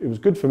it was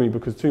good for me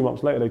because 2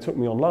 months later they took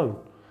me on loan.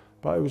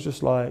 But it was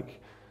just like,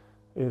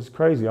 it was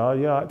crazy. I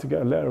had to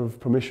get a letter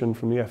of permission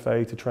from the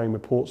FA to train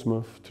with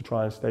Portsmouth to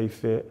try and stay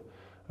fit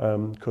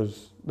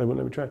because they wouldn't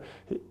let me train.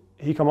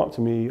 He come up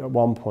to me at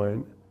one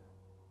point,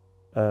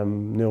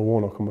 Neil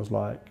Warnock, and was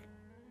like,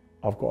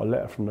 I've got a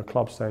letter from the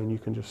club saying you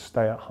can just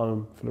stay at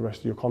home for the rest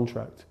of your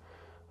contract.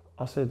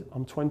 I said,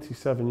 I'm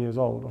 27 years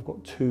old, I've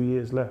got 2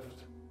 years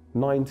left,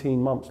 19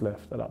 months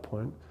left at that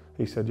point.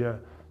 He said, yeah,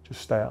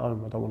 just stay at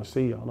home, I don't want to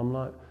see you. And I'm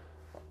like,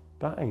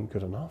 that ain't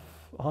good enough.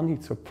 I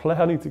need to play,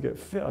 I need to get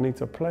fit, I need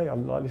to play.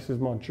 I'm like, this is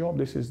my job,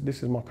 this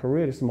is my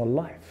career, this is my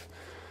life.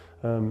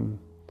 And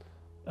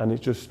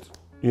it's just,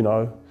 you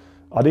know,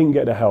 I didn't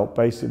get the help.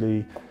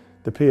 Basically,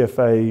 the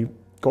PFA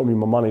got me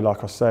my money,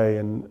 like I say,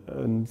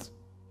 and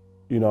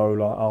you know,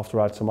 like after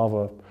I had some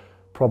other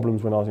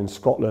problems when I was in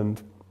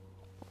Scotland,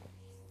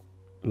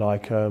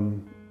 like I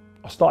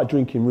started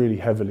drinking really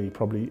heavily,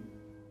 probably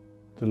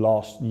the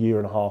last year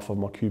and a half of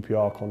my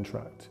QPR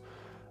contract.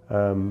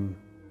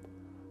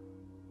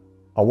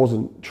 I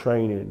wasn't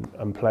training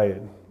and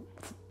playing,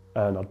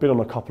 and I'd been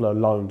on a couple of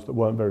loans that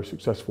weren't very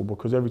successful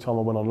because every time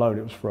I went on loan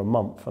it was for a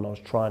month and I was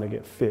trying to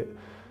get fit.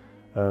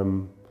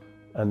 And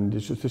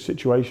it's just the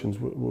situations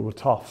were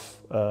tough.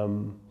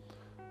 So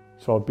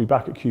I'd be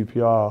back at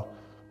QPR,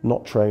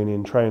 not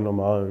training on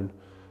my own,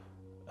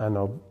 and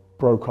I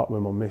broke up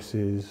with my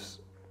missus.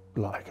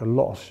 Like a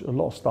lot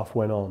of stuff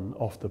went on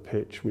off the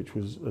pitch, which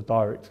was a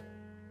direct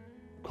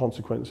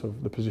consequence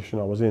of the position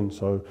I was in.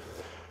 So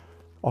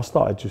I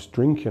started just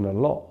drinking a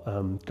lot,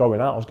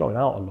 going out. I was going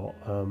out a lot.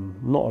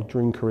 Not a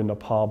drinker in the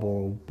pub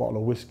or a bottle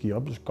of whiskey.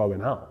 I'm just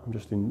going out. I'm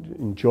just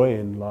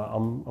enjoying. Like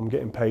I'm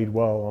getting paid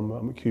well.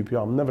 I'm at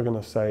QPR. I'm never going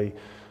to say,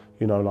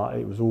 you know, like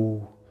it was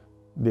all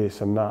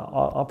this and that.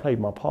 I played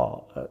my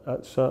part.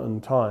 At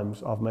certain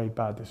times, I've made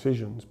bad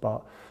decisions,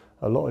 but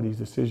a lot of these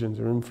decisions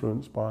are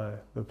influenced by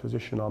the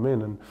position I'm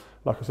in. And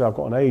like I say, I've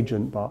got an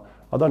agent, but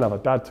I don't have a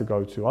dad to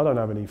go to. I don't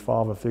have any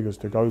father figures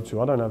to go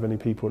to. I don't have any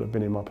people that have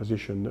been in my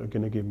position that are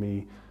going to give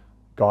me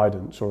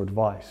guidance or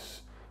advice.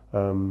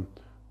 Now,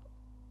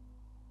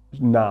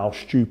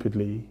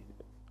 stupidly,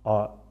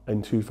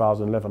 in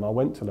 2011, I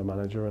went to the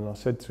manager and I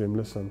said to him,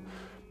 listen,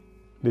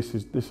 this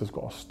has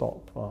got to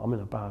stop. I'm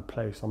in a bad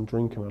place. I'm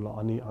drinking a lot.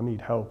 I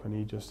need help. And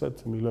he just said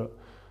to me, look,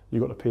 you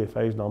got the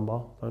PFA's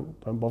number.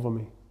 Don't bother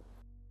me.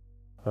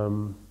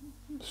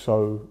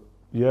 So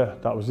yeah,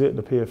 that was it.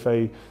 The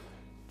PFA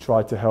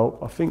tried to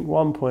help. I think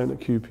one point at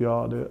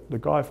QPR, the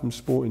guy from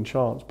Sporting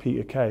Chance,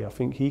 Peter Kay, I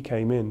think he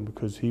came in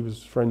because he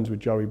was friends with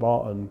Joey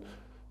Barton. I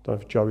don't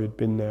know if Joey had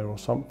been there or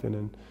something.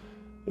 And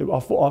I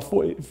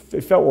thought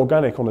it felt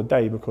organic on a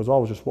day because I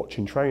was just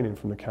watching training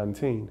from the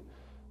canteen.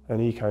 And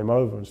he came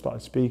over and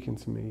started speaking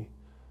to me.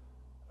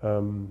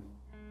 And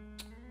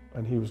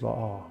he was like,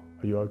 "Oh,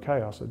 are you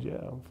okay?" I said, "Yeah,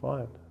 I'm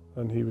fine."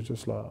 And he was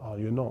just like, "Oh,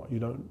 you're not, you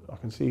don't, I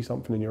can see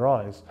something in your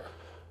eyes."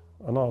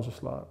 And I was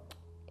just like,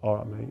 "All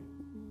right, mate,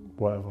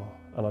 whatever."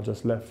 And I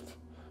just left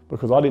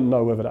because I didn't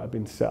know whether that had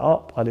been set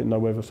up. I didn't know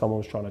whether someone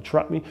was trying to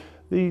trap me.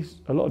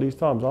 A lot of these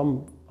times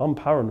I'm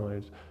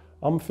paranoid.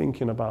 I'm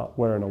thinking about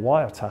wearing a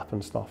wiretap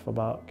and stuff,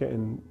 about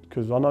getting,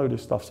 because I know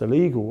this stuff's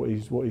illegal,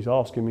 what he's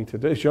asking me to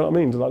do. Do you know what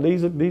I mean? Like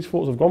these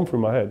thoughts have gone through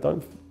my head.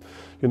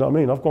 You know what I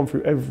mean? I've gone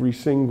through every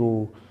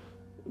single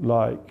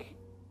like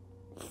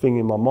thing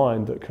in my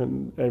mind that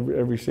can,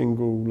 every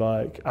single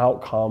like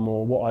outcome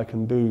or what I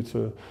can do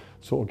to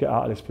sort of get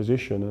out of this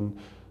position. And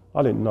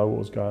I didn't know what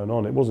was going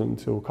on. It wasn't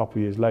until a couple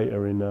of years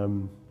later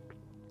in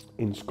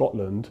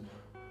Scotland,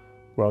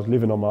 where I was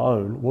living on my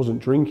own,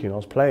 wasn't drinking. I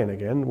was playing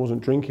again,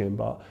 wasn't drinking,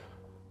 but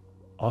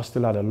I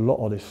still had a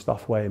lot of this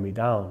stuff weighing me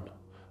down.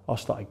 I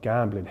started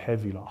gambling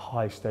heavy, like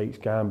high stakes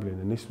gambling,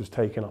 and this was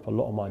taking up a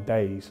lot of my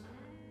days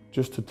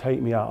just to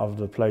take me out of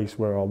the place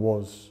where I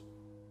was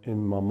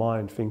in my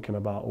mind, thinking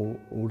about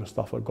all the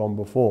stuff I'd gone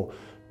before.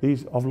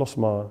 I've lost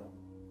my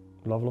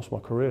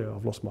career,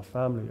 I've lost my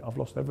family, I've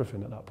lost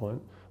everything at that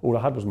point. All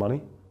I had was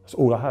money. That's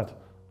all I had.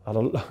 I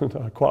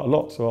had quite a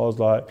lot, so I was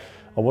like,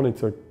 I wanted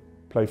to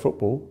play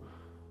football.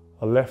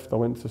 I left, I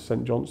went to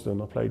St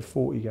Johnstone, I played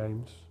 40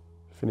 games,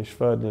 finished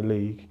third in the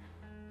league,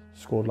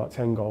 scored like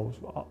 10 goals.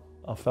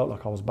 I felt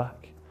like I was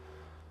back.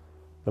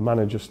 The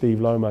manager,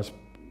 Steve Lomas,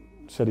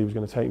 said he was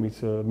going to take me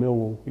to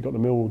Millwall. He got the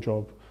Millwall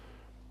job,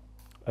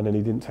 and then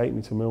he didn't take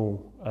me to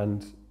Millwall.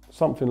 And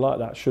something like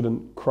that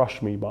shouldn't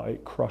crush me, but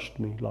it crushed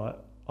me. Like,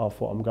 I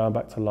thought, I'm going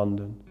back to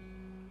London.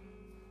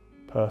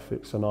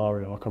 Perfect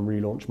scenario, I can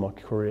relaunch my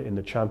career in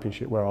the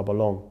Championship where I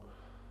belong.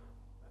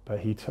 But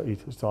he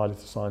decided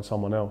to sign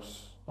someone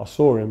else. I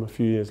saw him a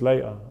few years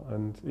later,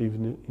 and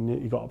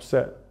he got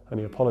upset and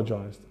he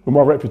apologised. Well,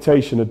 my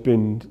reputation had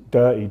been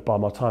dirtied by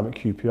my time at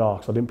QPR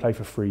because I didn't play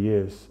for 3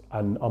 years,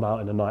 and I'm out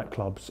in the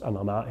nightclubs and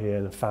I'm out here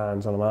and the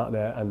fans and I'm out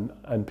there,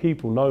 and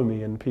people know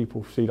me and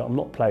people see that I'm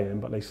not playing,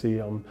 but they see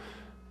I'm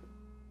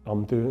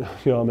doing,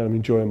 you know, I'm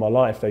enjoying my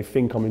life. They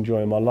think I'm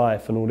enjoying my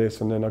life and all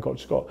this, and then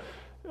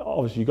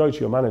obviously you go to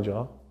your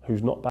manager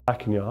who's not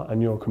backing you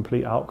and you're a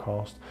complete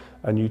outcast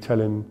and you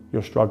tell him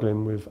you're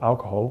struggling with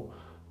alcohol.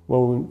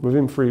 Well,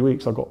 within 3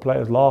 weeks, I got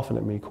players laughing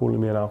at me, calling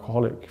me an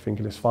alcoholic,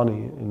 thinking it's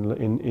funny,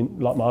 in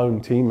like my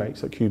own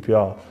teammates at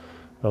QPR.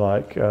 They're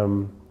like,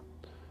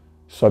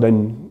 so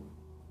then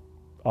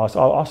I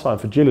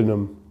signed for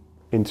Gillingham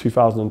in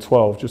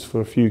 2012, just for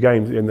a few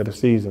games at the end of the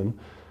season.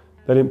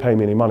 They didn't pay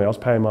me any money. I was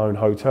paying my own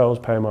hotels,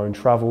 paying my own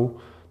travel.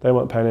 They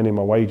weren't paying any of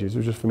my wages. It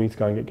was just for me to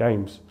go and get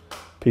games.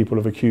 People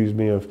have accused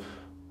me of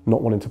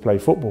not wanting to play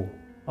football.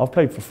 I've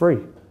played for free.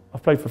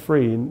 I've played for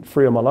free. In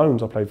 3 of my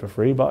loans I played for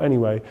free. But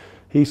anyway,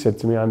 he said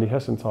to me, Andy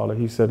Hessenthaler,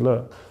 he said,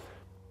 "Look,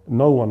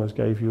 no one has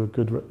gave you a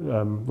good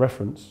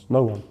reference.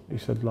 No one." He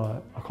said,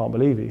 like, "I can't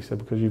believe it." He said,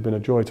 "Because you've been a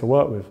joy to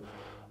work with."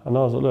 And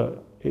I was like,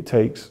 "Look, it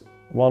takes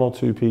 1 or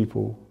 2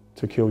 people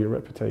to kill your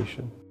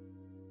reputation."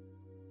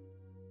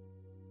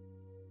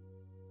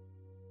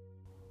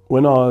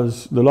 When I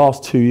was, the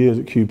last 2 years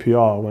at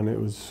QPR, when it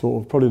was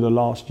sort of probably the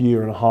last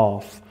year and a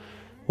half,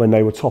 when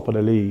they were top of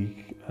the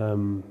league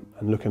and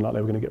looking like they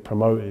were going to get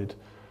promoted,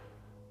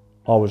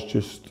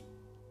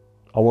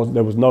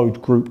 there was no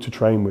group to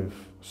train with.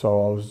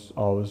 So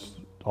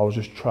I was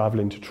just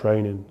travelling to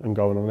training and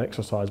going on an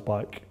exercise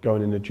bike,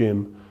 going in the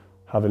gym,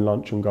 having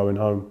lunch and going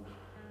home.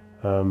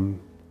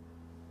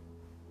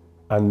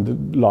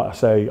 And like I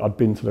say, I'd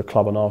been to the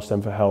club and asked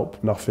them for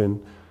help,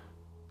 nothing.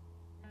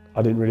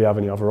 I didn't really have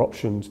any other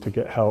options to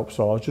get help,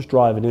 so I was just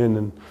driving in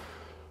and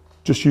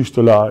just used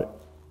to, like,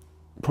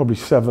 probably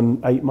 7,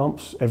 8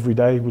 months every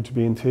day would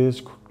be in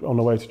tears on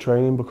the way to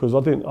training, because I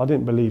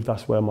didn't believe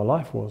that's where my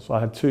life was. I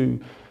had two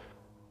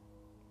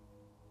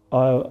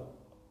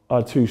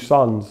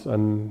sons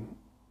and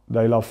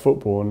they love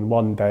football, and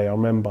one day I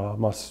remember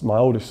my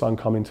oldest son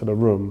come into the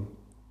room.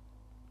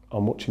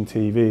 I'm watching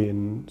TV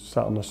and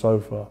sat on the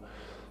sofa,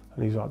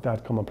 and he's like,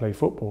 "Dad, come and play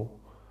football."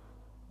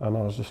 And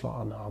I was just like,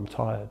 "Oh no, I'm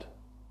tired."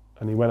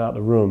 And he went out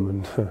the room,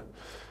 and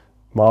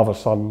my other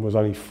son was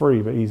only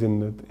 3, but he's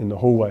in the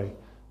hallway,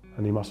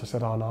 and he must have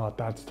said, "Oh no,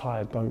 Dad's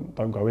tired.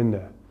 Don't go in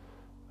there."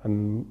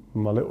 And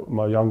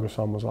my younger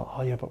son was like,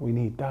 "Oh yeah, but we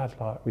need Dad.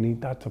 Like, we need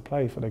Dad to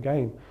play for the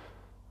game."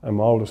 And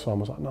my older son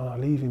was like, "No,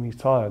 leave him. He's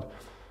tired."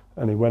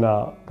 And he went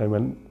out. They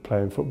went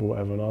playing football,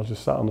 whatever. And I was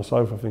just sat on the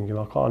sofa thinking,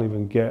 I can't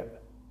even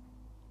get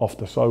off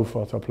the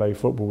sofa to play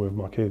football with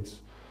my kids.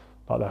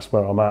 Like, that's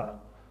where I'm at.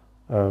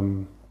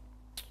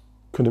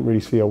 Couldn't really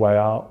see a way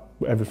out.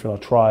 Everything I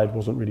tried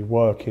wasn't really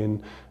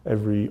working.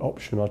 Every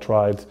option I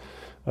tried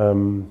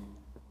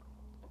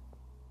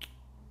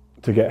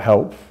to get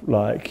help.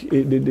 Like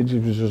it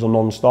was just a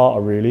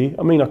non-starter really.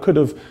 I mean, I could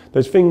have,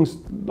 there's things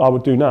I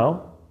would do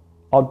now.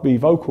 I'd be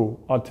vocal,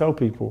 I'd tell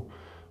people.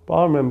 But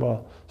I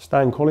remember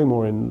Stan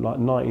Collymore in like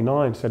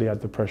 99 said he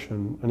had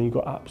depression and he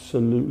got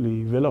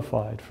absolutely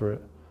vilified for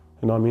it.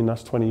 You know what I mean?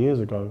 That's 20 years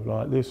ago.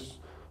 Like this,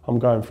 I'm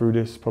going through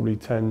this probably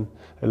 10,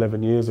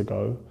 11 years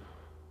ago.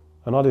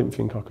 And I didn't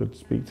think I could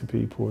speak to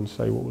people and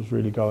say what was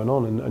really going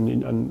on.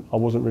 And I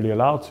wasn't really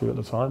allowed to at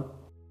the time.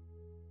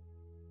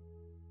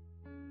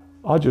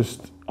 I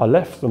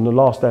left on the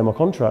last day of my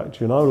contract,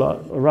 you know, like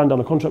I ran down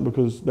the contract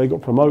because they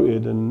got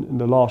promoted, and in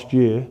the last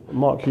year,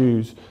 Mark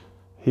Hughes,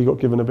 he got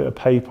given a bit of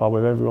paper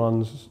with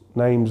everyone's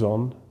names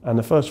on, and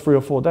the first 3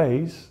 or 4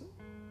 days,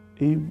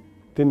 he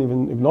didn't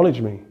even acknowledge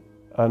me.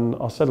 And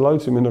I said hello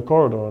to him in the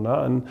corridor and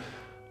that, and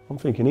I'm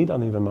thinking he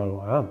doesn't even know who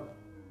I am.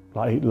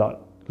 Like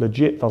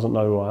legit doesn't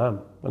know who I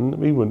am.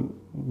 And he wouldn't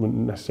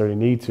necessarily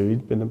need to,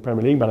 he'd been the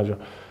Premier League manager.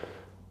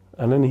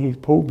 And then he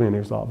pulled me and he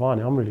was like,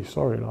 Viney, I'm really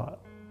sorry, like,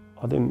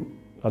 I didn't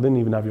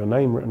even have your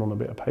name written on a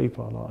bit of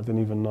paper. Like, I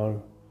didn't even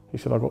know. He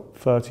said, I've got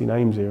 30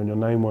 names here and your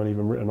name weren't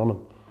even written on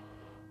them.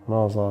 And I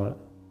was like,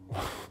 do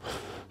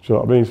you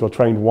know what I mean? So I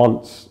trained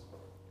once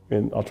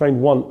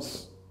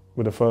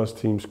with the first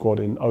team squad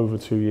in over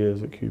 2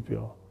 years at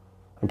QPR.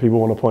 And people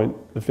want to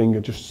point the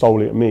finger just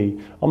solely at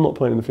me. I'm not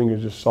pointing the finger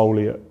just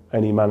solely at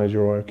any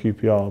manager or a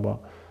QPR, but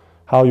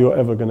how you're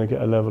ever going to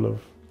get a level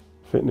of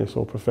fitness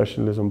or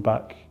professionalism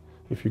back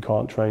if you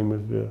can't train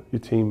with your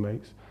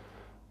teammates.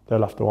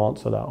 They'll have to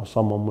answer that, or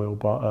someone will.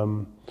 But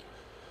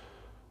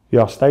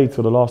yeah, I stayed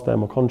till the last day of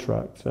my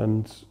contract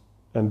and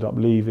ended up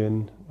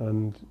leaving.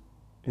 And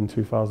in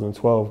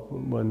 2012,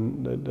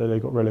 when they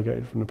got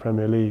relegated from the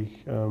Premier League,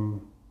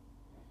 and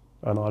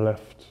I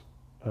left.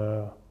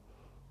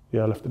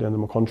 Yeah, I left at the end of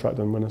my contract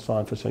and went and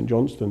signed for St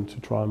Johnstone to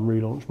try and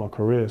relaunch my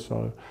career.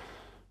 So.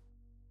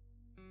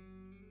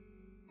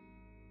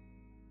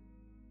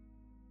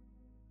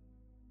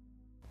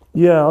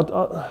 Yeah,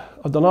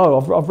 I don't know.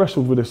 I've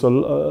wrestled with this a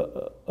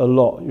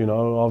lot. You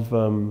know,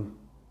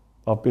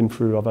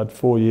 I've had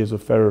 4 years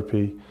of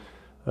therapy.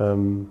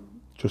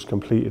 Just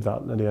completed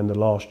that at the end of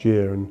last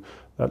year, and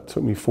that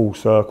took me full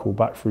circle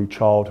back through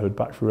childhood,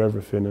 back through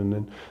everything,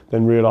 and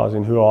then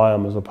realising who I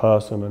am as a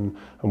person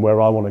and where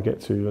I want to get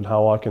to and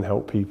how I can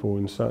help people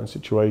in certain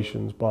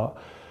situations. But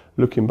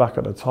looking back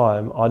at the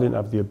time, I didn't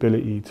have the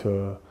ability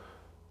to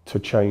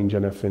change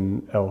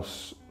anything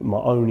else.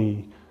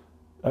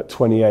 At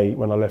 28,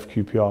 when I left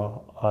QPR,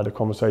 I had a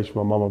conversation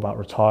with my mum about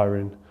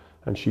retiring,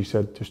 and she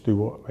said, just do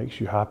what makes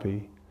you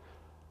happy,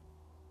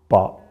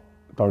 but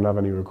don't have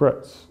any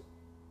regrets.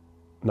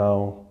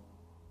 Now,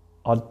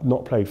 I'd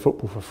not played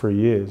football for 3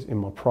 years in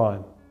my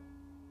prime,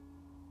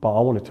 but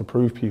I wanted to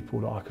prove people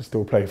that I could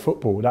still play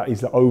football. That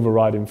is the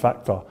overriding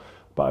factor.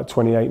 But at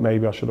 28,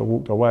 maybe I should have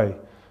walked away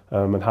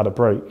and had a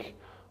break.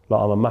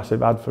 Like, I'm a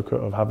massive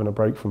advocate of having a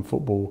break from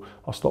football.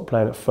 I stopped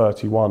playing at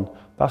 31.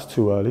 That's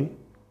too early.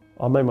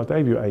 I made my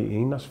debut at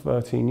 18, that's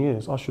 13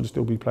 years. I should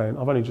still be playing.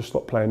 I've only just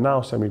stopped playing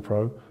now,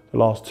 semi-pro, the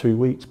last 2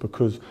 weeks,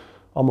 because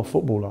I'm a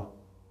footballer.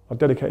 I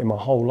dedicated my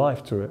whole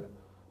life to it.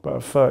 But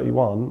at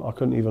 31, I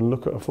couldn't even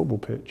look at a football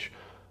pitch.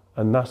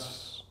 And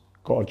that's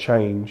got to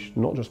change.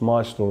 Not just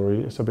my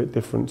story, it's a bit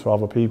different to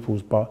other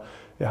people's, but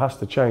it has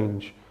to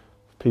change.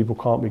 People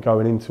can't be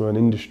going into an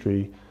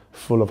industry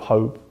full of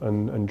hope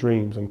and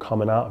dreams and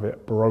coming out of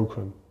it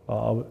broken.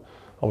 I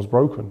was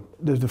broken.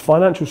 The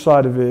financial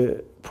side of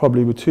it,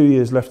 probably with 2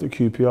 years left at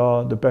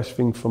QPR, the best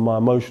thing for my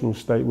emotional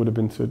state would have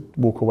been to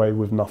walk away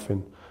with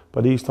nothing.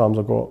 But these times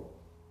I've got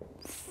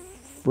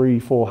 3,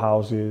 4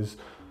 houses,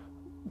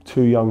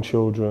 2 young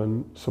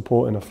children,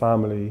 supporting a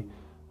family.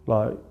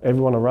 Like,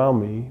 everyone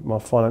around me, my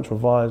financial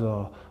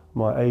advisor,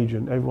 my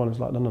agent, everyone is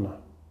like, no,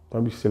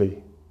 don't be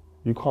silly.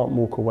 You can't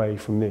walk away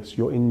from this.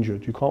 You're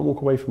injured. You can't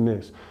walk away from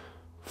this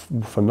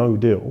for no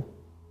deal.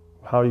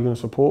 How are you going to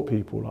support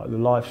people? Like, the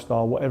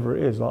lifestyle, whatever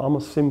it is. Like, I'm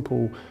a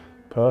simple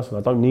person.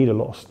 I don't need a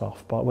lot of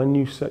stuff. But when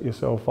you set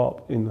yourself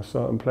up in a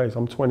certain place,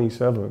 I'm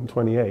 27,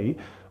 28,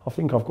 I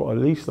think I've got at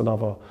least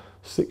another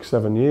 6,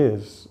 7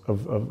 years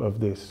of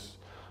this.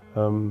 I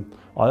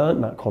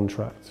earned that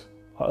contract.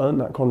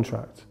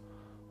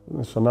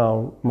 And so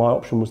now my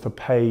option was to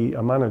pay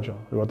a manager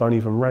who I don't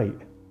even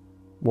rate.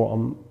 What,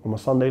 I'm a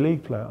Sunday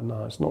League player?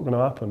 No, it's not going to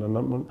happen.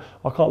 And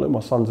I can't look my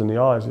sons in the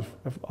eyes.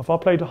 If I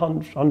played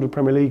 100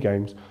 Premier League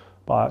games,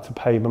 but I had to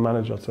pay my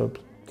manager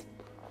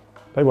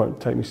they won't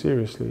take me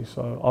seriously.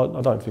 So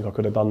I don't think I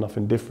could have done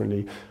nothing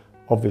differently.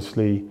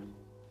 Obviously,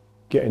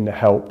 getting the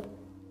help,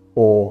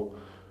 or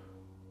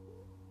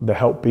the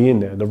help being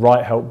there, the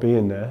right help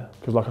being there.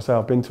 Because like I say,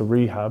 I've been to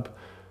rehab,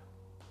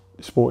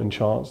 Sporting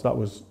Chance, that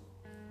was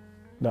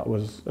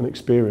an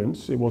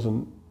experience. It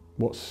wasn't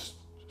what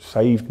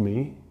saved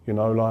me, you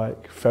know,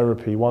 like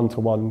therapy,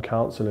 one-to-one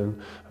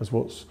counselling is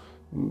what's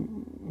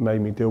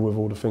made me deal with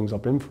all the things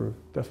I've been through,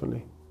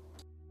 definitely.